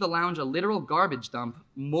we leave the lounge a literal garbage dump,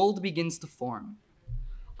 mold begins to form.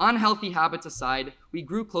 Unhealthy habits aside, we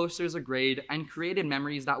grew closer as a grade and created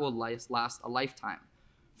memories that will last a lifetime,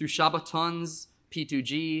 through Shabbatons,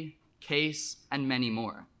 P2G, CASE, and many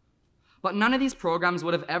more. But none of these programs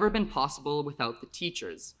would have ever been possible without the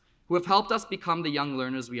teachers, who have helped us become the young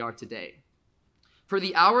learners we are today. For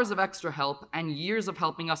the hours of extra help and years of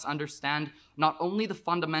helping us understand not only the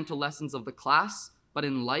fundamental lessons of the class, but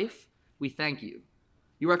in life, we thank you.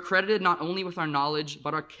 You are credited not only with our knowledge,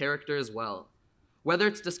 but our character as well. Whether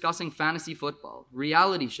it's discussing fantasy football,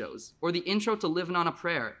 reality shows, or the intro to Living on a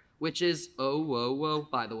Prayer, which is, oh, whoa, whoa,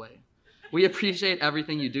 by the way. We appreciate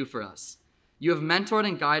everything you do for us. You have mentored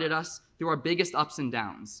and guided us through our biggest ups and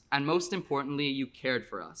downs, and most importantly, you cared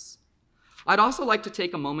for us. I'd also like to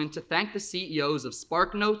take a moment to thank the CEOs of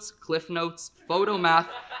SparkNotes, CliffNotes, PhotoMath,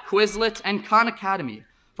 Quizlet, and Khan Academy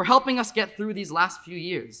for helping us get through these last few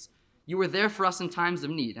years. You were there for us in times of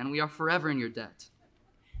need, and we are forever in your debt.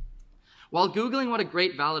 While Googling what a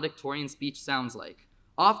great valedictorian speech sounds like,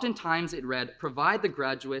 oftentimes it read, "Provide the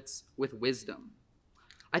graduates with wisdom."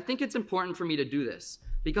 I think it's important for me to do this,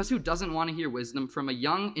 because who doesn't want to hear wisdom from a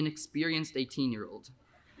young, inexperienced 18-year-old?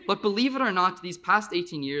 But believe it or not, these past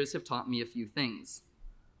 18 years have taught me a few things.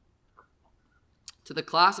 To the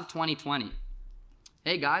class of 2020,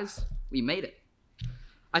 hey guys, we made it.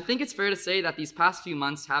 I think it's fair to say that these past few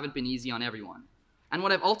months haven't been easy on everyone. And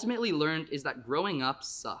what I've ultimately learned is that growing up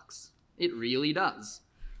sucks. It really does.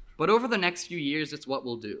 But over the next few years, it's what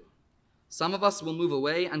we'll do. Some of us will move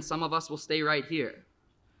away, and some of us will stay right here.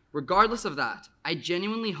 Regardless of that, I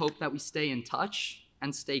genuinely hope that we stay in touch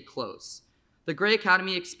and stay close. The Grey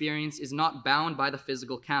Academy experience is not bound by the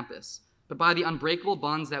physical campus, but by the unbreakable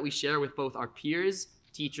bonds that we share with both our peers,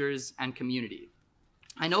 teachers, and community.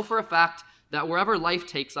 I know for a fact that wherever life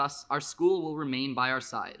takes us, our school will remain by our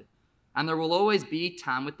side, and there will always be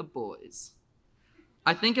time with the boys.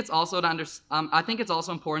 I think it's also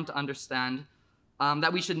important to understand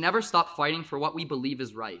that we should never stop fighting for what we believe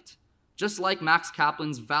is right, just like Max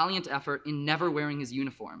Kaplan's valiant effort in never wearing his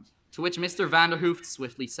uniform, to which Mr. Vanderhooft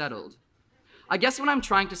swiftly settled. I guess what I'm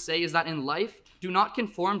trying to say is that in life, do not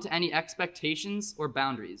conform to any expectations or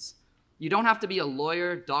boundaries. You don't have to be a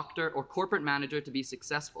lawyer, doctor, or corporate manager to be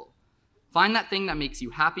successful. Find that thing that makes you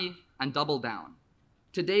happy and double down.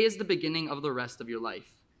 Today is the beginning of the rest of your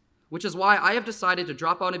life, which is why I have decided to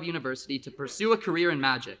drop out of university to pursue a career in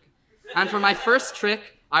magic. And for my first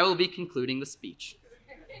trick, I will be concluding the speech.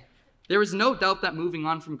 There is no doubt that moving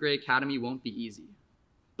on from Grey Academy won't be easy.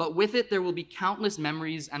 But with it, there will be countless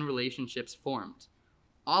memories and relationships formed.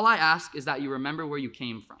 All I ask is that you remember where you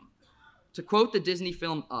came from. To quote the Disney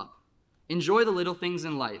film Up, enjoy the little things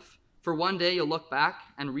in life, for one day you'll look back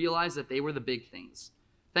and realize that they were the big things.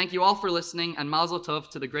 Thank you all for listening, and Mazel Tov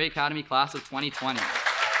to the Grey Academy class of 2020.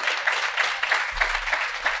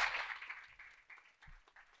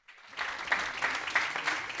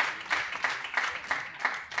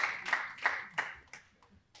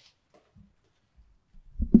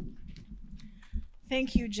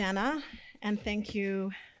 Thank you, Jenna, and thank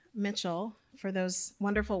you, Mitchell, for those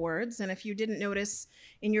wonderful words. And if you didn't notice,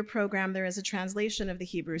 in your program there is a translation of the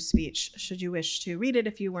Hebrew speech, should you wish to read it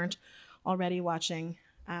if you weren't already watching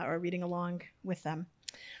or reading along with them.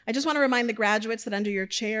 I just want to remind the graduates that under your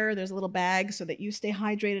chair there's a little bag so that you stay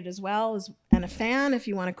hydrated as well, and a fan if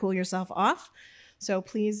you want to cool yourself off. So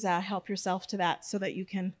please help yourself to that so that you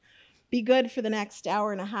can be good for the next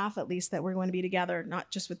hour and a half at least that we're going to be together, not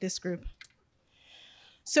just with this group.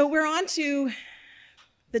 So we're on to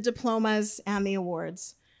the diplomas and the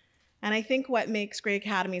awards. And I think what makes Grey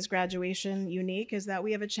Academy's graduation unique is that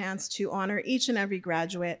we have a chance to honor each and every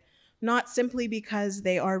graduate, not simply because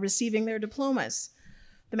they are receiving their diplomas,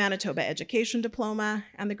 the Manitoba Education Diploma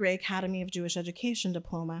and the Grey Academy of Jewish Education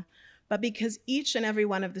Diploma, but because each and every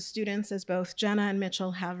one of the students, as both Jenna and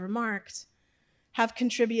Mitchell have remarked, have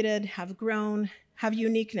contributed, have grown, have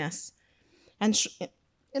uniqueness. And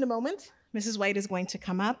in a moment, Mrs. White is going to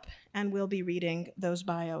come up and we'll be reading those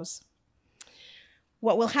bios.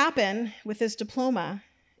 What will happen with this diploma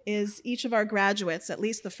is each of our graduates, at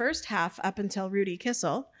least the first half up until Rudy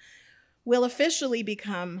Kissel, will officially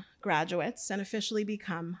become graduates and officially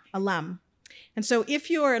become alum. And so if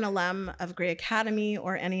you're an alum of Grey Academy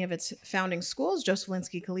or any of its founding schools, Joseph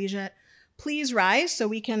Linsky Collegiate, please rise so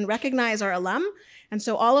we can recognize our alum and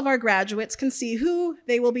so all of our graduates can see who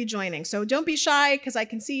they will be joining. So don't be shy because I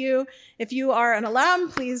can see you. If you are an alum,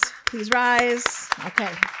 please rise. Okay.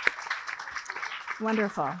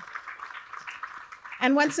 Wonderful.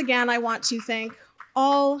 And once again, I want to thank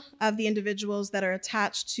all of the individuals that are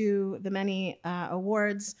attached to the many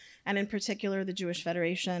awards, and in particular the Jewish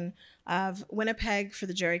Federation of Winnipeg for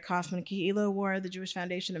the Jerry Kaufman Kehila Award, the Jewish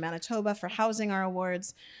Foundation of Manitoba for housing our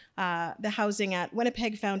awards, the Housing at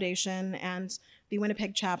Winnipeg Foundation, and the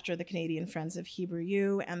Winnipeg chapter of the Canadian Friends of Hebrew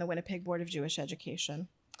U, and the Winnipeg Board of Jewish Education.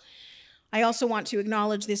 I also want to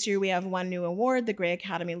acknowledge this year we have one new award, the Grey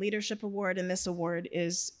Academy Leadership Award, and this award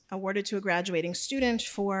is awarded to a graduating student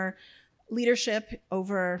for leadership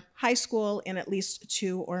over high school in at least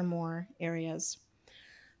 2 or more areas.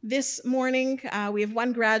 This morning, we have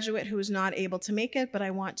one graduate who is not able to make it, but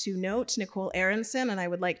I want to note Nicole Aronson, and I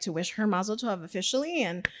would like to wish her Mazel Tov officially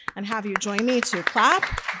and have you join me to clap.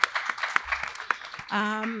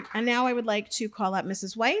 And now I would like to call up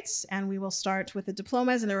Mrs. White, and we will start with the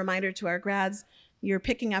diplomas. And a reminder to our grads, you're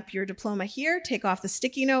picking up your diploma here, take off the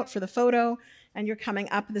sticky note for the photo, and you're coming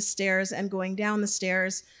up the stairs and going down the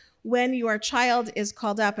stairs. When your child is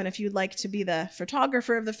called up, and if you'd like to be the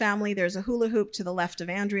photographer of the family, there's a hula hoop to the left of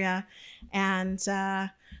Andrea. And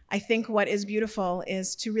I think what is beautiful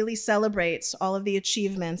is to really celebrate all of the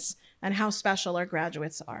achievements and how special our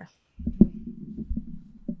graduates are.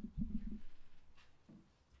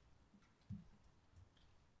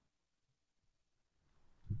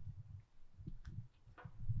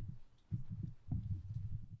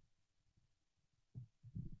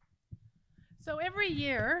 So every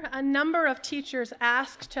year, a number of teachers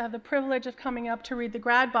ask to have the privilege of coming up to read the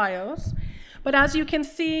grad bios, But as you can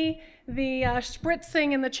see, the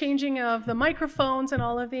spritzing and the changing of the microphones and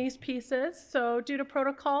all of these pieces. So due to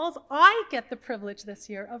protocols, I get the privilege this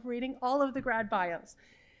year of reading all of the grad bios.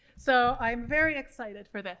 So I'm very excited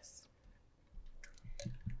for this.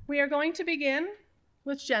 We are going to begin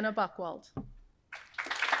with Jenna Buchwald.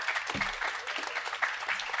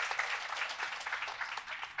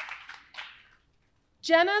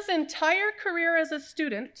 Jenna's entire career as a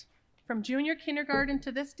student, from junior kindergarten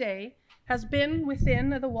to this day, has been within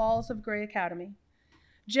the walls of Grey Academy.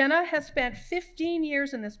 Jenna has spent 15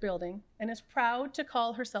 years in this building and is proud to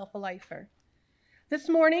call herself a lifer. This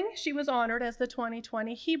morning, she was honored as the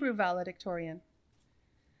 2020 Hebrew valedictorian.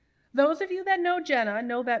 Those of you that know Jenna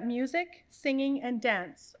know that music, singing, and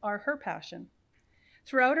dance are her passion.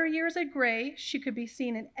 Throughout her years at Grey, she could be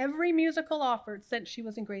seen in every musical offered since she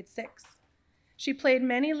was in grade 6. She played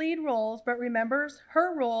many lead roles, but remembers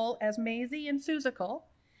her role as Maisie in Seussical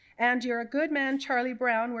and You're a Good Man, Charlie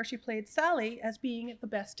Brown, where she played Sally, as being the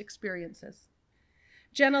best experiences.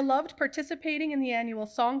 Jenna loved participating in the annual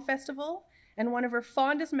Song Festival, and one of her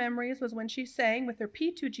fondest memories was when she sang with her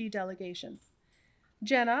P2G delegation.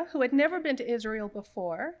 Jenna, who had never been to Israel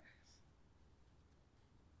before,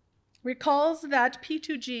 recalls that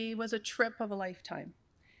P2G was a trip of a lifetime.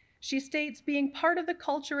 She states being part of the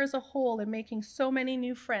culture as a whole and making so many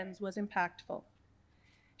new friends was impactful.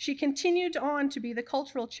 She continued on to be the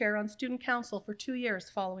cultural chair on student council for 2 years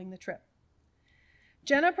following the trip.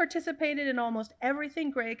 Jenna participated in almost everything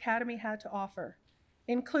Grey Academy had to offer,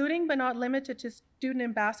 including but not limited to student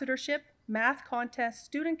ambassadorship, math contests,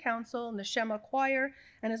 student council, and the Shema choir,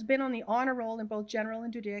 and has been on the honor roll in both general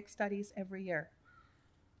and Judaic studies every year.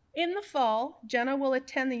 In the fall, Jenna will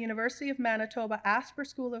attend the University of Manitoba Asper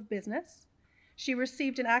School of Business. She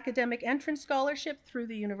received an academic entrance scholarship through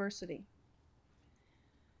the university.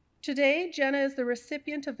 Today, Jenna is the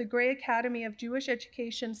recipient of the Grey Academy of Jewish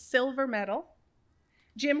Education Silver Medal,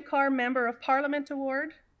 Jim Carr Member of Parliament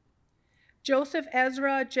Award, Joseph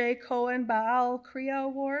Ezra J. Cohen Baal Kriya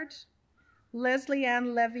Award, Leslie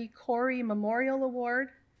Ann Levy Corey Memorial Award,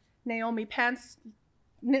 Naomi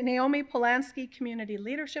Polanski Community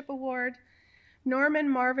Leadership Award, Norman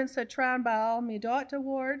Marvin Satran Baal Midot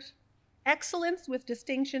Award, Excellence with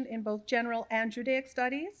Distinction in both General and Judaic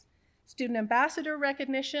Studies, Student Ambassador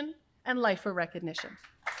Recognition, and Lifer Recognition.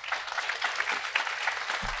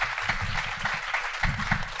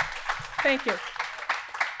 Thank you.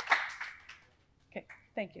 Okay,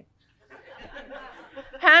 thank you.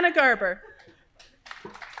 Hannah Garber.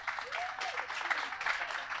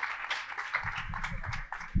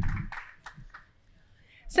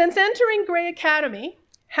 Since entering Grey Academy,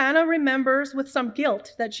 Hannah remembers with some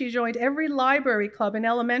guilt that she joined every library club in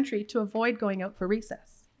elementary to avoid going out for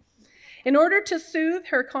recess. In order to soothe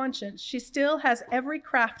her conscience, she still has every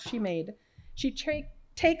craft she made. She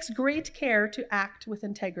takes great care to act with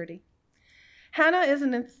integrity. Hannah is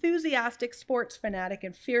an enthusiastic sports fanatic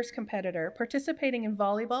and fierce competitor, participating in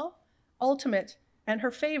volleyball, ultimate, and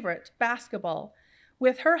her favorite, basketball,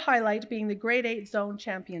 with her highlight being the grade 8 zone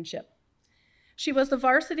championship. She was the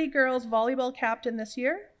varsity girls volleyball captain this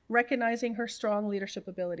year, recognizing her strong leadership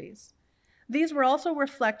abilities. These were also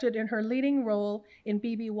reflected in her leading role in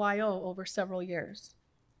BBYO over several years.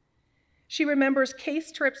 She remembers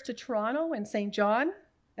case trips to Toronto and St. John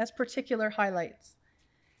as particular highlights.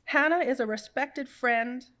 Hannah is a respected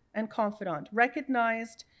friend and confidant,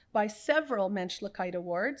 recognized by several Menschlichkeit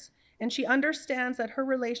Awards, and she understands that her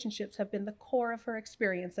relationships have been the core of her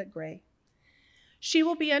experience at Grey. She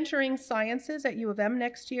will be entering sciences at U of M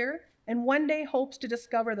next year, and one day hopes to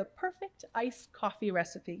discover the perfect iced coffee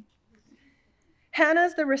recipe. Hannah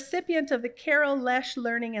is the recipient of the Carol Lesch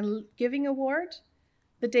Learning and Giving Award,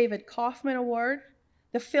 the David Kaufman Award,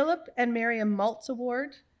 the Philip and Miriam Maltz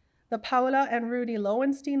Award, the Paula and Rudy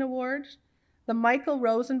Lowenstein Award, the Michael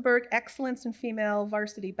Rosenberg Excellence in Female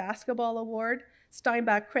Varsity Basketball Award,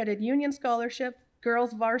 Steinbach Credit Union Scholarship,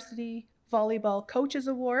 Girls Varsity Volleyball Coaches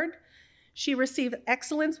Award. She received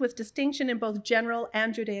Excellence with Distinction in both General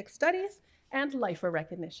and Judaic Studies and Lifer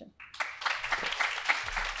Recognition.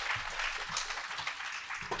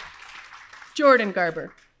 Jordan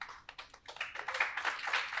Garber.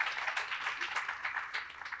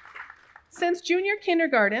 Since junior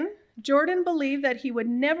kindergarten, Jordan believed that he would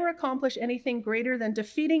never accomplish anything greater than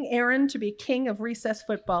defeating Aaron to be king of recess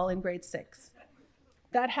football in grade 6.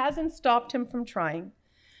 That hasn't stopped him from trying.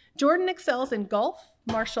 Jordan excels in golf,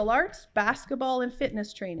 martial arts, basketball, and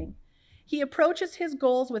fitness training. He approaches his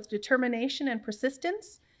goals with determination and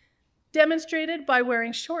persistence, demonstrated by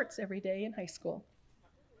wearing shorts every day in high school.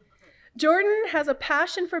 Jordan has a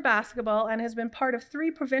passion for basketball and has been part of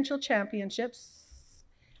 3 provincial championships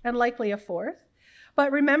and likely a fourth,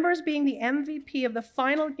 but remembers being the MVP of the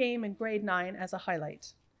final game in grade 9 as a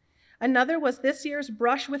highlight. Another was this year's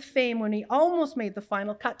brush with fame when he almost made the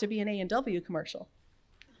final cut to be an A&W commercial.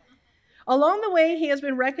 Along the way, he has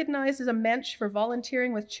been recognized as a mensch for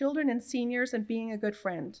volunteering with children and seniors and being a good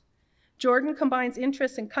friend. Jordan combines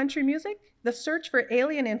interests in country music, the search for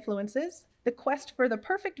alien influences, the quest for the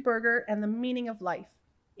perfect burger, and the meaning of life,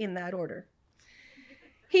 in that order.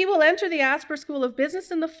 He will enter the Asper School of Business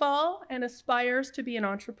in the fall and aspires to be an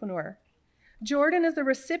entrepreneur. Jordan is the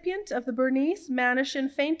recipient of the Bernice Manishin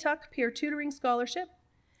Faintuck Peer Tutoring Scholarship,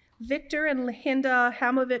 Victor and Linda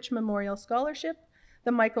Hamovich Memorial Scholarship,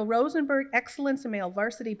 the Michael Rosenberg Excellence in Male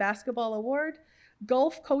Varsity Basketball Award,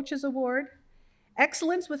 Golf Coaches Award,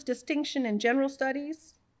 Excellence with Distinction in General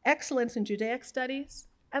Studies, Excellence in Judaic Studies,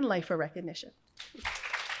 and Lifer Recognition.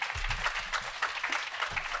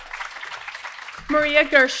 Maria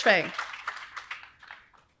Gershwing.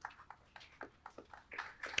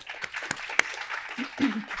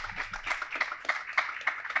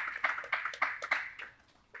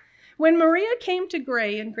 When Maria came to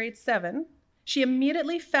Gray in grade 7, she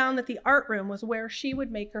immediately found that the art room was where she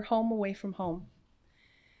would make her home away from home.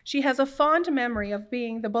 She has a fond memory of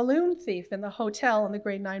being the balloon thief in the hotel on the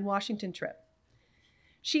grade 9 Washington trip.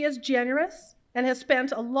 She is generous and has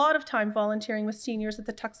spent a lot of time volunteering with seniors at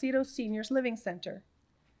the Tuxedo Seniors Living Center.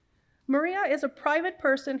 Maria is a private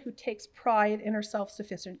person who takes pride in her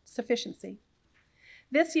self-sufficiency.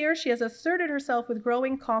 This year, she has asserted herself with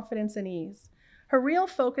growing confidence and ease. Her real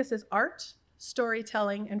focus is art,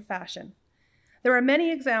 storytelling, and fashion. There are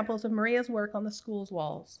many examples of Maria's work on the school's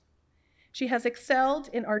walls. She has excelled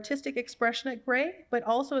in artistic expression at Gray, but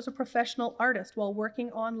also as a professional artist while working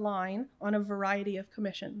online on a variety of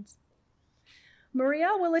commissions. Maria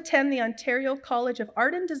will attend the Ontario College of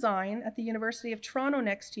Art and Design at the University of Toronto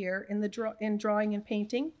next year in drawing and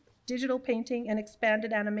painting, digital painting, and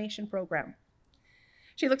expanded animation program.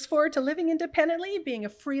 She looks forward to living independently, being a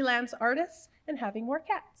freelance artist, and having more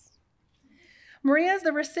cats. Maria is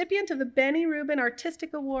the recipient of the Benny Rubin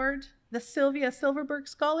Artistic Award, the Sylvia Silverberg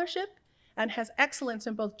Scholarship, and has excellence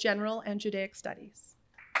in both general and Judaic studies.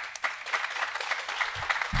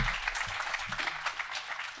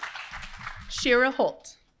 Shira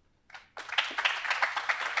Holt.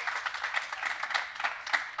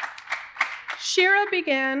 Shira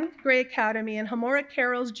began Gray Academy in Hamora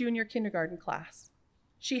Carroll's junior kindergarten class.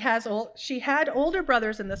 She had older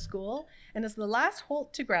brothers in the school and is the last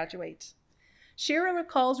Holt to graduate. Shira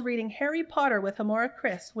recalls reading Harry Potter with Hamora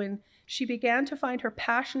Chris when she began to find her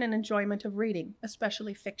passion and enjoyment of reading,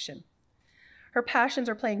 especially fiction. Her passions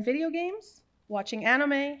are playing video games, watching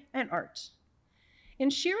anime, and art. In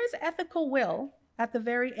Shira's ethical will, at the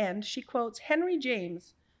very end, she quotes Henry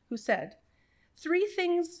James, who said, "3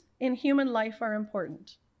 things in human life are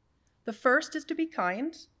important. The first is to be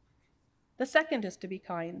kind, the second is to be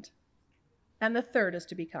kind, and the third is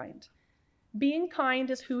to be kind. Being kind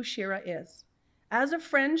is who Shira is. As a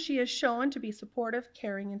friend, she is shown to be supportive,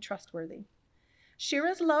 caring, and trustworthy."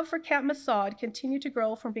 Shira's love for Camp Masad continued to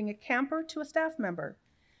grow from being a camper to a staff member.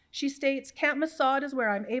 She states, "Camp Masad is where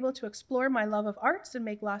I'm able to explore my love of arts and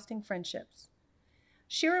make lasting friendships."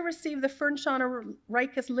 Shira received the Fernshana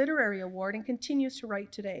Reiches Literary Award and continues to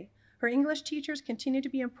write today. Her English teachers continue to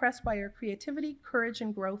be impressed by her creativity, courage,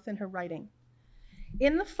 and growth in her writing.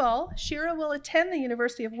 In the fall, Shira will attend the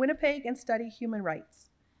University of Winnipeg and study human rights.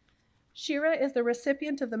 Shira is the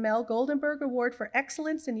recipient of the Mel Goldenberg Award for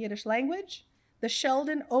Excellence in Yiddish Language, the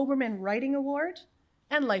Sheldon Oberman Writing Award,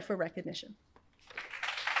 and Lifer Recognition.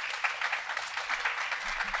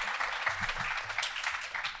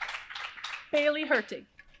 Bailey Hertig.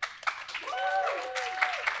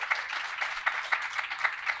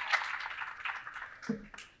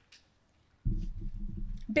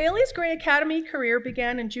 Bailey's Gray Academy career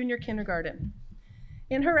began in junior kindergarten.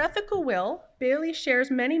 In her ethical will, Bailey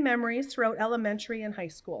shares many memories throughout elementary and high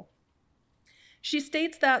school. She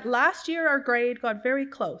states that last year our grade got very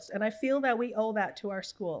close, and I feel that we owe that to our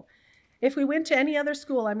school. If we went to any other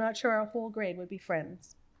school, I'm not sure our whole grade would be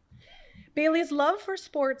friends. Bailey's love for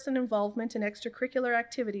sports and involvement in extracurricular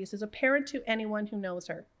activities is apparent to anyone who knows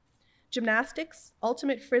her. Gymnastics,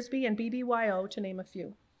 ultimate frisbee, and BBYO, to name a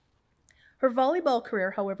few. Her volleyball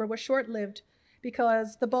career, however, was short-lived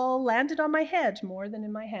because the ball landed on my head more than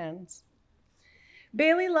in my hands.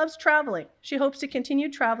 Bailey loves traveling. She hopes to continue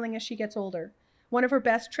traveling as she gets older. One of her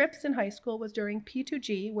best trips in high school was during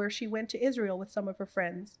P2G, where she went to Israel with some of her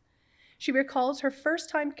friends. She recalls her first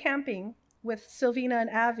time camping with Sylvina and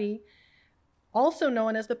Avi, also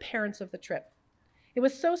known as the parents of the trip. It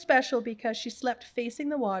was so special because she slept facing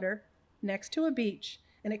the water, next to a beach,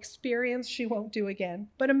 an experience she won't do again,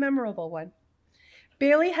 but a memorable one.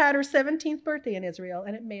 Bailey had her 17th birthday in Israel,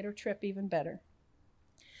 and it made her trip even better.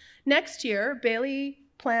 Next year, Bailey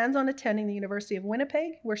plans on attending the University of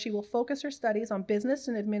Winnipeg, where she will focus her studies on business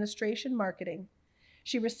and administration marketing.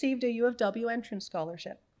 She received a U of W entrance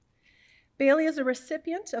scholarship. Bailey is a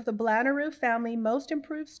recipient of the Blanaroo Family Most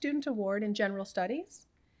Improved Student Award in General Studies,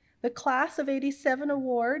 the Class of '87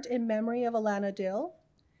 Award in memory of Alana Dill,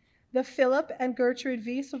 the Philip and Gertrude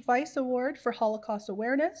Weiss Award for Holocaust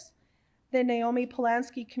Awareness, the Naomi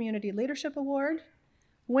Polanski Community Leadership Award,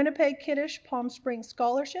 Winnipeg Kiddush Palm Springs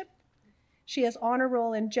Scholarship. She has honor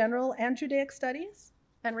roll in General and Judaic Studies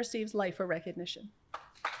and receives LIFA recognition.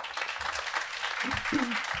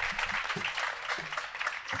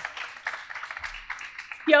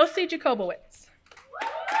 Yossi Jacobowitz.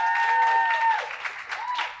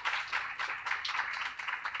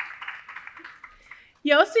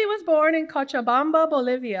 Yossi was born in Cochabamba,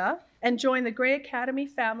 Bolivia, and joined the Gray Academy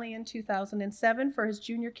family in 2007 for his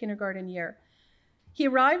junior kindergarten year. He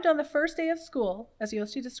arrived on the first day of school, as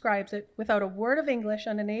Yossi describes it, without a word of English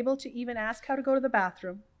and unable to even ask how to go to the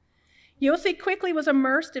bathroom. Yossi quickly was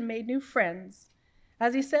immersed and made new friends.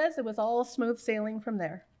 As he says, it was all smooth sailing from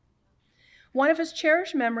there. One of his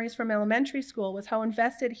cherished memories from elementary school was how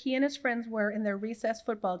invested he and his friends were in their recess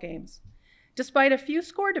football games. Despite a few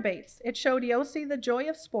score debates, it showed Yossi the joy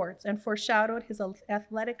of sports and foreshadowed his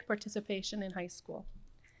athletic participation in high school.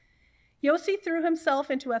 Yossi threw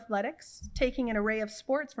himself into athletics, taking an array of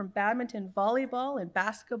sports from badminton, volleyball, and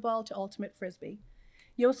basketball to ultimate frisbee.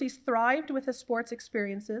 Yossi thrived with his sports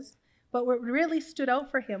experiences, but what really stood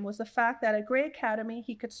out for him was the fact that at Gray Academy,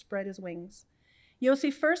 he could spread his wings.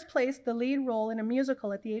 Yossi first placed the lead role in a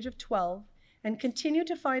musical at the age of 12 and continued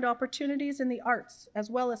to find opportunities in the arts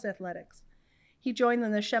as well as athletics. He joined the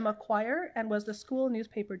Neshama Choir and was the school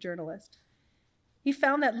newspaper journalist. He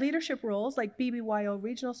found that leadership roles like BBYO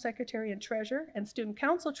Regional Secretary and Treasurer and Student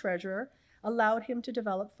Council Treasurer allowed him to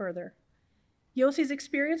develop further. Yossi's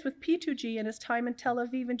experience with P2G and his time in Tel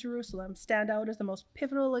Aviv and Jerusalem stand out as the most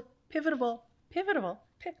pivotal.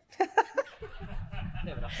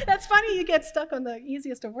 That's funny, you get stuck on the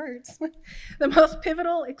easiest of words. The most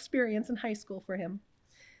pivotal experience in high school for him.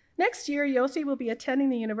 Next year, Yossi will be attending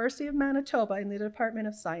the University of Manitoba in the Department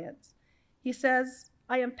of Science. He says,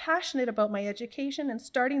 "I am passionate about my education and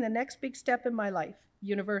starting the next big step in my life,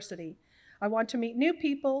 university. I want to meet new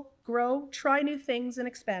people, grow, try new things, and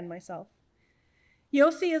expand myself."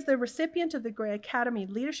 Yossi is the recipient of the Gray Academy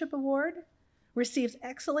Leadership Award, receives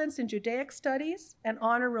excellence in Judaic Studies, an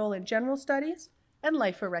honor roll in General Studies, and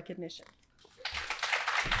LIFA recognition.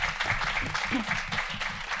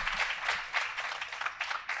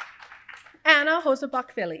 Anna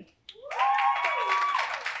Hosebachvili.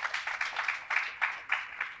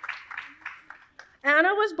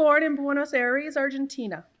 Anna was born in Buenos Aires,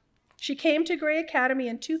 Argentina. She came to Gray Academy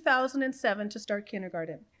in 2007 to start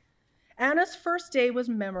kindergarten. Anna's first day was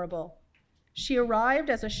memorable. She arrived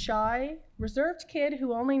as a shy, reserved kid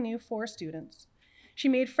who only knew 4 students. She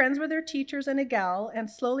made friends with her teachers and a gal and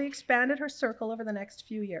slowly expanded her circle over the next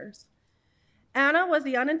few years. Anna was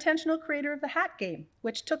the unintentional creator of the hat game,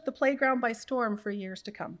 which took the playground by storm for years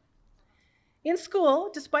to come. In school,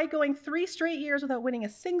 despite going 3 straight years without winning a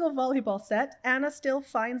single volleyball set, Anna still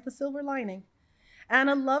finds the silver lining.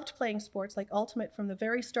 Anna loved playing sports like ultimate from the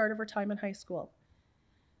very start of her time in high school.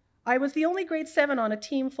 "I was the only grade 7 on a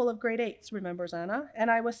team full of grade 8s, remembers Anna, and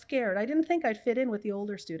I was scared. I didn't think I'd fit in with the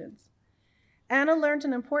older students. Anna learned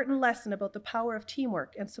an important lesson about the power of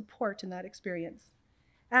teamwork and support in that experience.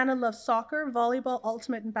 Anna loves soccer, volleyball,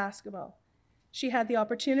 ultimate, and basketball. She had the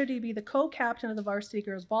opportunity to be the co-captain of the varsity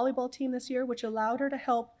girls volleyball team this year, which allowed her to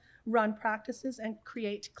help run practices and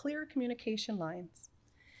create clear communication lines.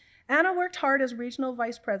 Anna worked hard as regional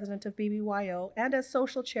vice president of BBYO and as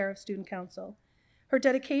social chair of student council. Her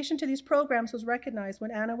dedication to these programs was recognized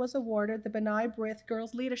when Anna was awarded the B'nai B'rith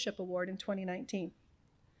Girls Leadership Award in 2019.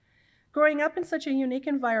 "Growing up in such a unique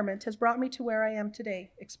environment has brought me to where I am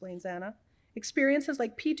today," explains Anna. Experiences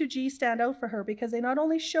like P2G stand out for her because they not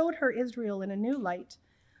only showed her Israel in a new light,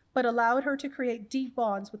 but allowed her to create deep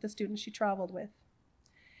bonds with the students she traveled with.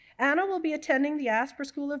 Anna will be attending the Asper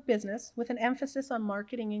School of Business with an emphasis on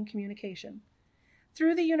marketing and communication.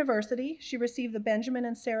 Through the university, she received the Benjamin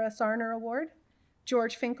and Sarah Sarner Award,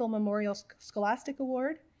 George Finkel Memorial Scholastic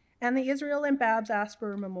Award, and the Israel and Babs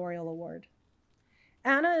Asper Memorial Award.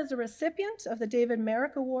 Anna is a recipient of the David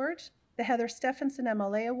Merrick Award, the Heather Stephenson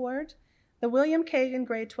MLA Award, the William Kagan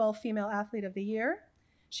Grade 12 Female Athlete of the Year.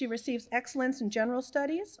 She receives excellence in general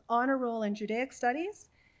studies, honor roll in Judaic Studies,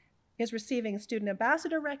 is receiving student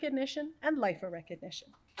ambassador recognition and LIFA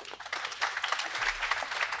recognition.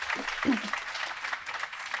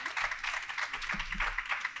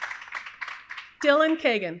 Dylan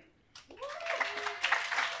Kagan.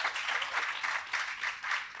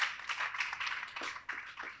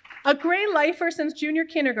 A Gray lifer since junior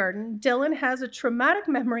kindergarten, Dylan has a traumatic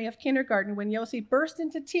memory of kindergarten when Yossi burst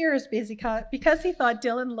into tears because he thought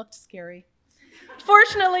Dylan looked scary.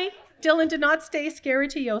 Fortunately, Dylan did not stay scary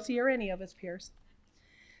to Yossi or any of his peers.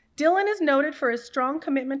 Dylan is noted for his strong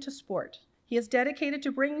commitment to sport. He is dedicated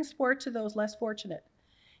to bringing sport to those less fortunate.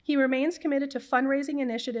 He remains committed to fundraising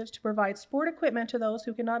initiatives to provide sport equipment to those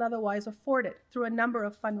who cannot otherwise afford it through a number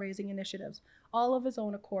of fundraising initiatives, all of his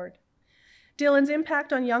own accord. Dylan's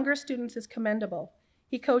impact on younger students is commendable.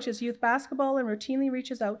 He coaches youth basketball and routinely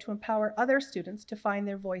reaches out to empower other students to find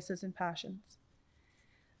their voices and passions.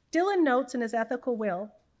 Dylan notes in his ethical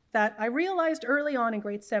will that I realized early on in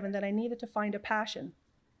grade 7 that I needed to find a passion,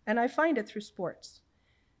 and I find it through sports.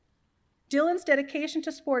 Dylan's dedication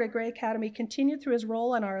to sport at Gray Academy continued through his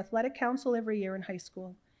role on our athletic council every year in high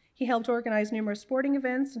school. He helped organize numerous sporting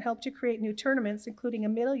events and helped to create new tournaments, including a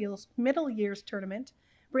middle years tournament,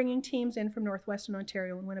 bringing teams in from Northwestern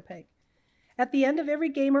Ontario and Winnipeg. At the end of every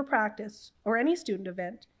game or practice, or any student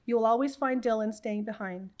event, you will always find Dylan staying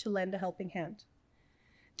behind to lend a helping hand.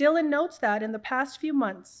 Dylan notes that in the past few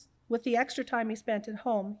months, with the extra time he spent at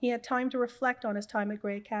home, he had time to reflect on his time at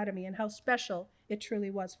Gray Academy and how special it truly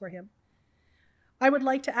was for him. I would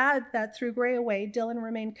like to add that through Gray Away, Dylan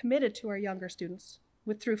remained committed to our younger students,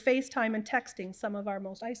 through FaceTime and texting some of our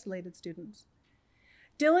most isolated students.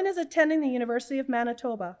 Dylan is attending the University of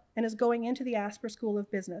Manitoba and is going into the Asper School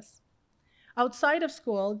of Business. Outside of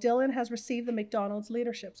school, Dylan has received the McDonald's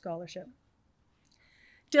Leadership Scholarship.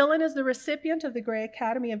 Dylan is the recipient of the Gray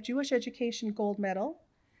Academy of Jewish Education Gold Medal,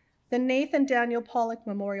 the Nathan Daniel Pollock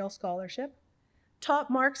Memorial Scholarship,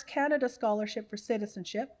 Top Marks Canada Scholarship for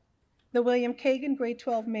Citizenship, the William Kagan Grade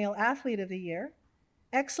 12 Male Athlete of the Year,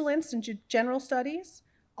 Excellence in General Studies,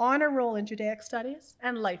 Honor Roll in Judaic Studies,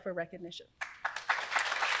 and Lifer Recognition.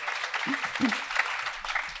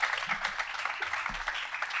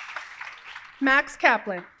 Max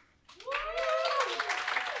Kaplan.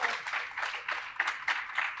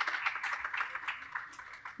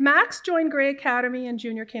 Max joined Gray Academy in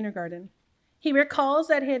junior kindergarten. He recalls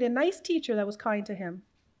that he had a nice teacher that was kind to him.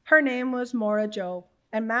 Her name was Maura Jo,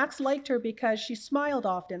 and Max liked her because she smiled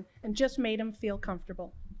often and just made him feel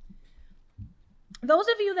comfortable. Those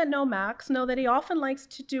of you that know Max know that he often likes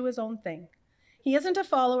to do his own thing. He isn't a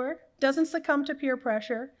follower, doesn't succumb to peer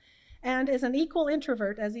pressure, and is an equal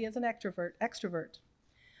introvert as he is an extrovert.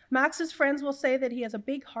 Max's friends will say that he has a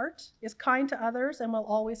big heart, is kind to others, and will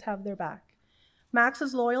always have their back.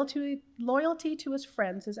 Max's loyalty to his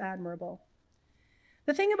friends is admirable.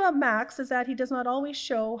 The thing about Max is that he does not always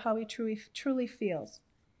show how he truly feels.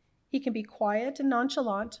 He can be quiet and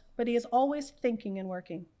nonchalant, but he is always thinking and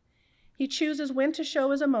working. He chooses when to show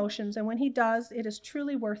his emotions, and when he does, it is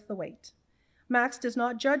truly worth the wait. Max does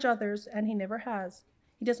not judge others, and he never has.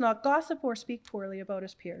 He does not gossip or speak poorly about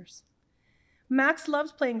his peers. Max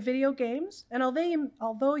loves playing video games, and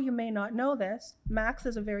although you may not know this, Max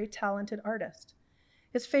is a very talented artist.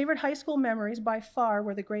 His favorite high school memories by far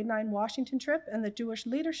were the grade 9 Washington trip and the Jewish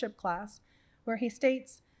leadership class, where he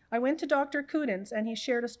states, I went to Dr. Kudin's and he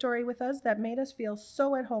shared a story with us that made us feel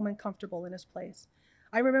so at home and comfortable in his place.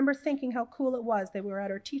 I remember thinking how cool it was that we were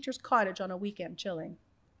at our teacher's cottage on a weekend chilling.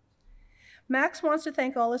 Max wants to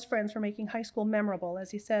thank all his friends for making high school memorable,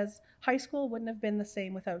 as he says, high school wouldn't have been the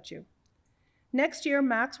same without you. Next year,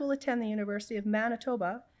 Max will attend the University of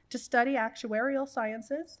Manitoba to study actuarial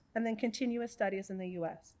sciences and then continue his studies in the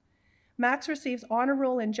US. Max receives honor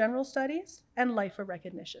roll in general studies and lifer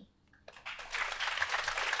recognition.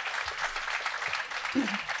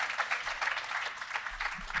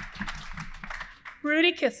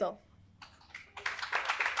 Rudy Kissel.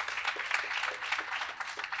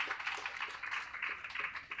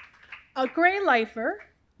 A Gray lifer,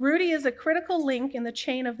 Rudy is a critical link in the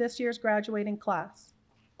chain of this year's graduating class.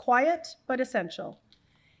 Quiet but essential.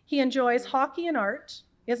 He enjoys hockey and art,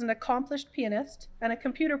 is an accomplished pianist, and a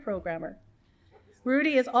computer programmer.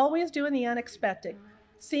 Rudy is always doing the unexpected,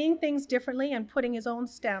 seeing things differently and putting his own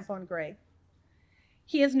stamp on Gray.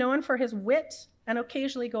 He is known for his wit and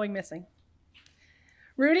occasionally going missing.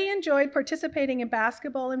 Rudy enjoyed participating in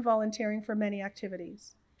basketball and volunteering for many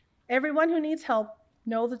activities. Everyone who needs help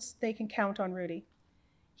knows that they can count on Rudy.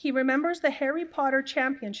 He remembers the Harry Potter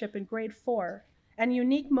championship in grade 4 and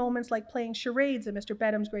unique moments like playing charades in Mr.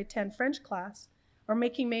 Bedham's grade 10 French class or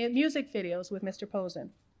making music videos with Mr.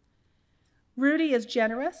 Posen. Rudy is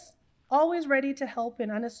generous, always ready to help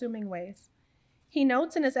in unassuming ways. He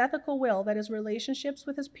notes in his ethical will that his relationships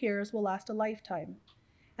with his peers will last a lifetime.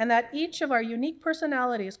 and that each of our unique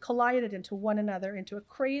personalities collided into one another into a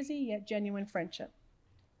crazy yet genuine friendship.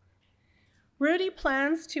 Rudy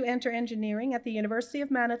plans to enter engineering at the University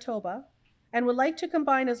of Manitoba and would like to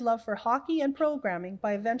combine his love for hockey and programming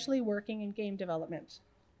by eventually working in game development.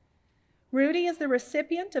 Rudy is the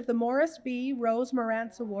recipient of the Morris B. Rose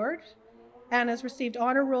Marantz Award and has received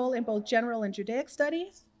honor roll in both general and Judaic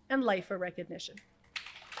studies and LIFA recognition.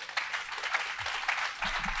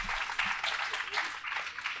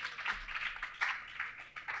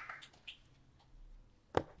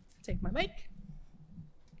 Take my mic.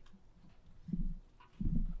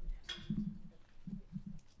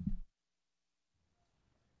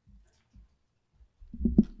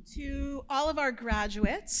 To all of our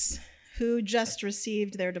graduates who just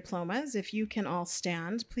received their diplomas, if you can all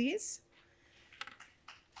stand, please.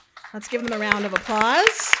 Let's give them a round of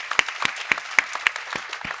applause.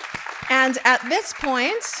 And at this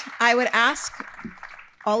point, I would ask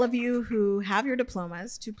all of you who have your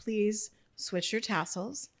diplomas to please switch your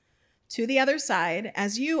tassels to the other side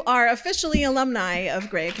as you are officially alumni of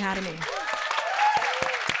Grey Academy.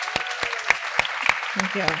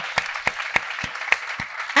 Thank you.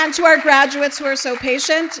 And to our graduates who are so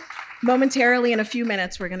patient, momentarily in a few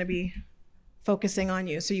minutes, we're going to be focusing on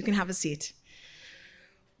you, so you can have a seat.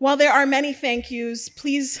 While there are many thank yous,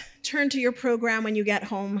 please turn to your program when you get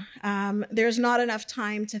home. There's not enough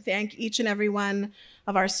time to thank each and every one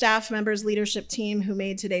of our staff members, leadership team who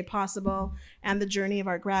made today possible, and the journey of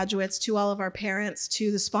our graduates, to all of our parents,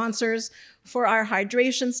 to the sponsors for our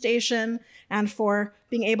hydration station, and for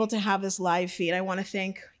being able to have this live feed. I want to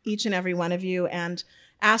thank each and every one of you and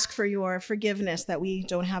ask for your forgiveness that we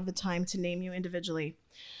don't have the time to name you individually.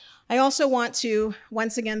 I also want to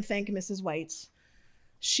once again thank Mrs. White.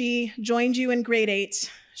 She joined you in grade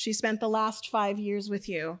 8. She spent the last 5 years with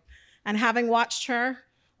you. And having watched her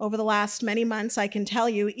over the last many months, I can tell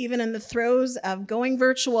you, even in the throes of going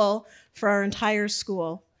virtual for our entire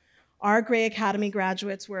school, our Grey Academy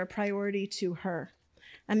graduates were a priority to her,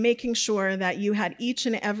 and making sure that you had each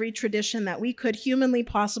and every tradition that we could humanly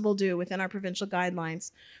possible do within our provincial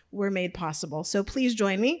guidelines were made possible. So please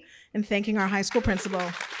join me in thanking our high school principal,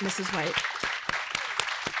 Mrs. White.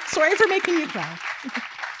 Sorry for making you cry.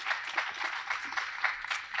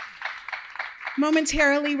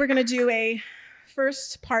 Momentarily, we're going to do a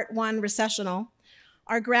first part 1 recessional.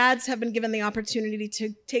 Our grads have been given the opportunity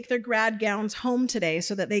to take their grad gowns home today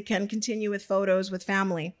so that they can continue with photos with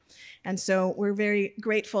family. And so we're very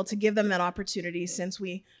grateful to give them that opportunity, since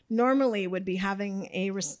we normally would be having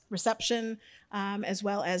a reception as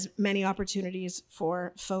well as many opportunities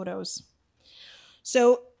for photos.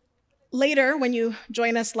 So later, when you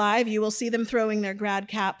join us live, you will see them throwing their grad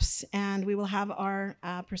caps, and we will have our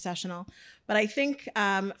processional. But I think,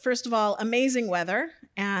 first of all, amazing weather,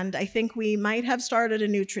 and I think we might have started a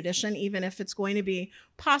new tradition, even if it's going to be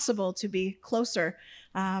possible to be closer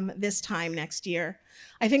this time next year.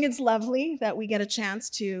 I think it's lovely that we get a chance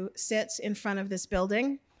to sit in front of this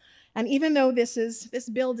building. And even though this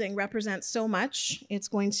building represents so much, it's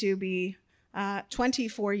going to be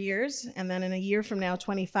 24 years, and then in a year from now,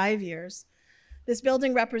 25 years. This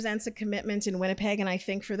building represents a commitment in Winnipeg, and I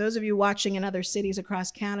think for those of you watching in other cities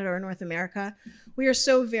across Canada or North America, we are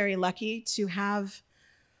so very lucky to have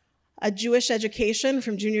a Jewish education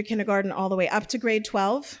from junior kindergarten all the way up to grade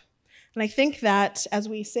 12. And I think that as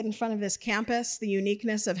we sit in front of this campus, the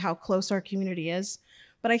uniqueness of how close our community is,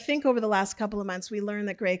 but I think over the last couple of months, we learned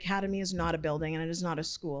that Grey Academy is not a building and it is not a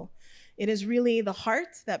school. It is really the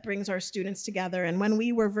heart that brings our students together. And when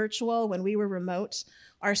we were virtual, when we were remote,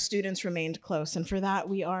 our students remained close. And for that,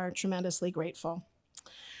 we are tremendously grateful.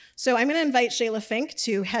 So I'm going to invite Shayla Fink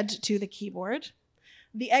to head to the keyboard.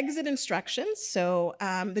 The exit instructions, so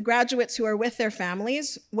the graduates who are with their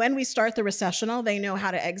families, when we start the recessional, they know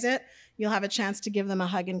how to exit. You'll have a chance to give them a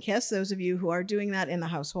hug and kiss, those of you who are doing that in the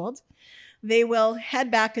household. They will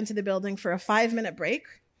head back into the building for a 5-minute break.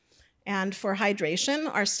 And for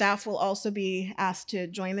hydration, our staff will also be asked to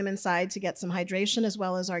join them inside to get some hydration, as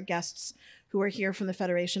well as our guests who are here from the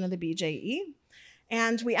Federation of the BJE.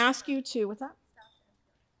 And we ask you to, what's that?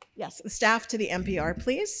 Yes, the staff to the MPR,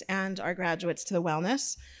 please, and our graduates to the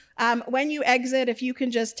wellness. When you exit, if you can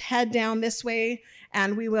just head down this way,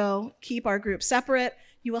 and we will keep our group separate,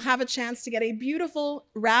 you will have a chance to get a beautiful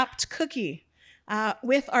wrapped cookie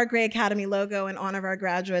with our Grey Academy logo in honor of our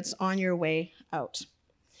graduates on your way out.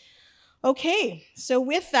 Okay, so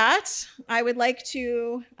with that, I would like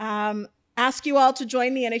to ask you all to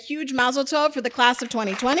join me in a huge mazel tov for the class of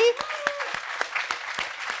 2020.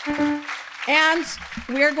 And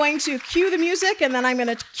we're going to cue the music, and then I'm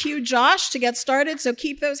going to cue Josh to get started. So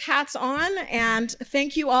keep those hats on, and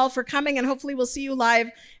thank you all for coming, and hopefully we'll see you live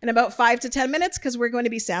in about 5 to 10 minutes because we're going to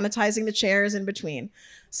be sanitizing the chairs in between.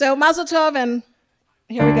 So mazel tov, and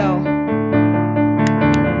here we go.